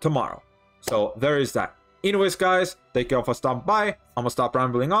not tomorrow. So there is that. Anyways, guys, thank you all for stopping by. I'm gonna stop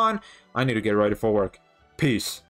rambling on. I need to get ready for work. Peace.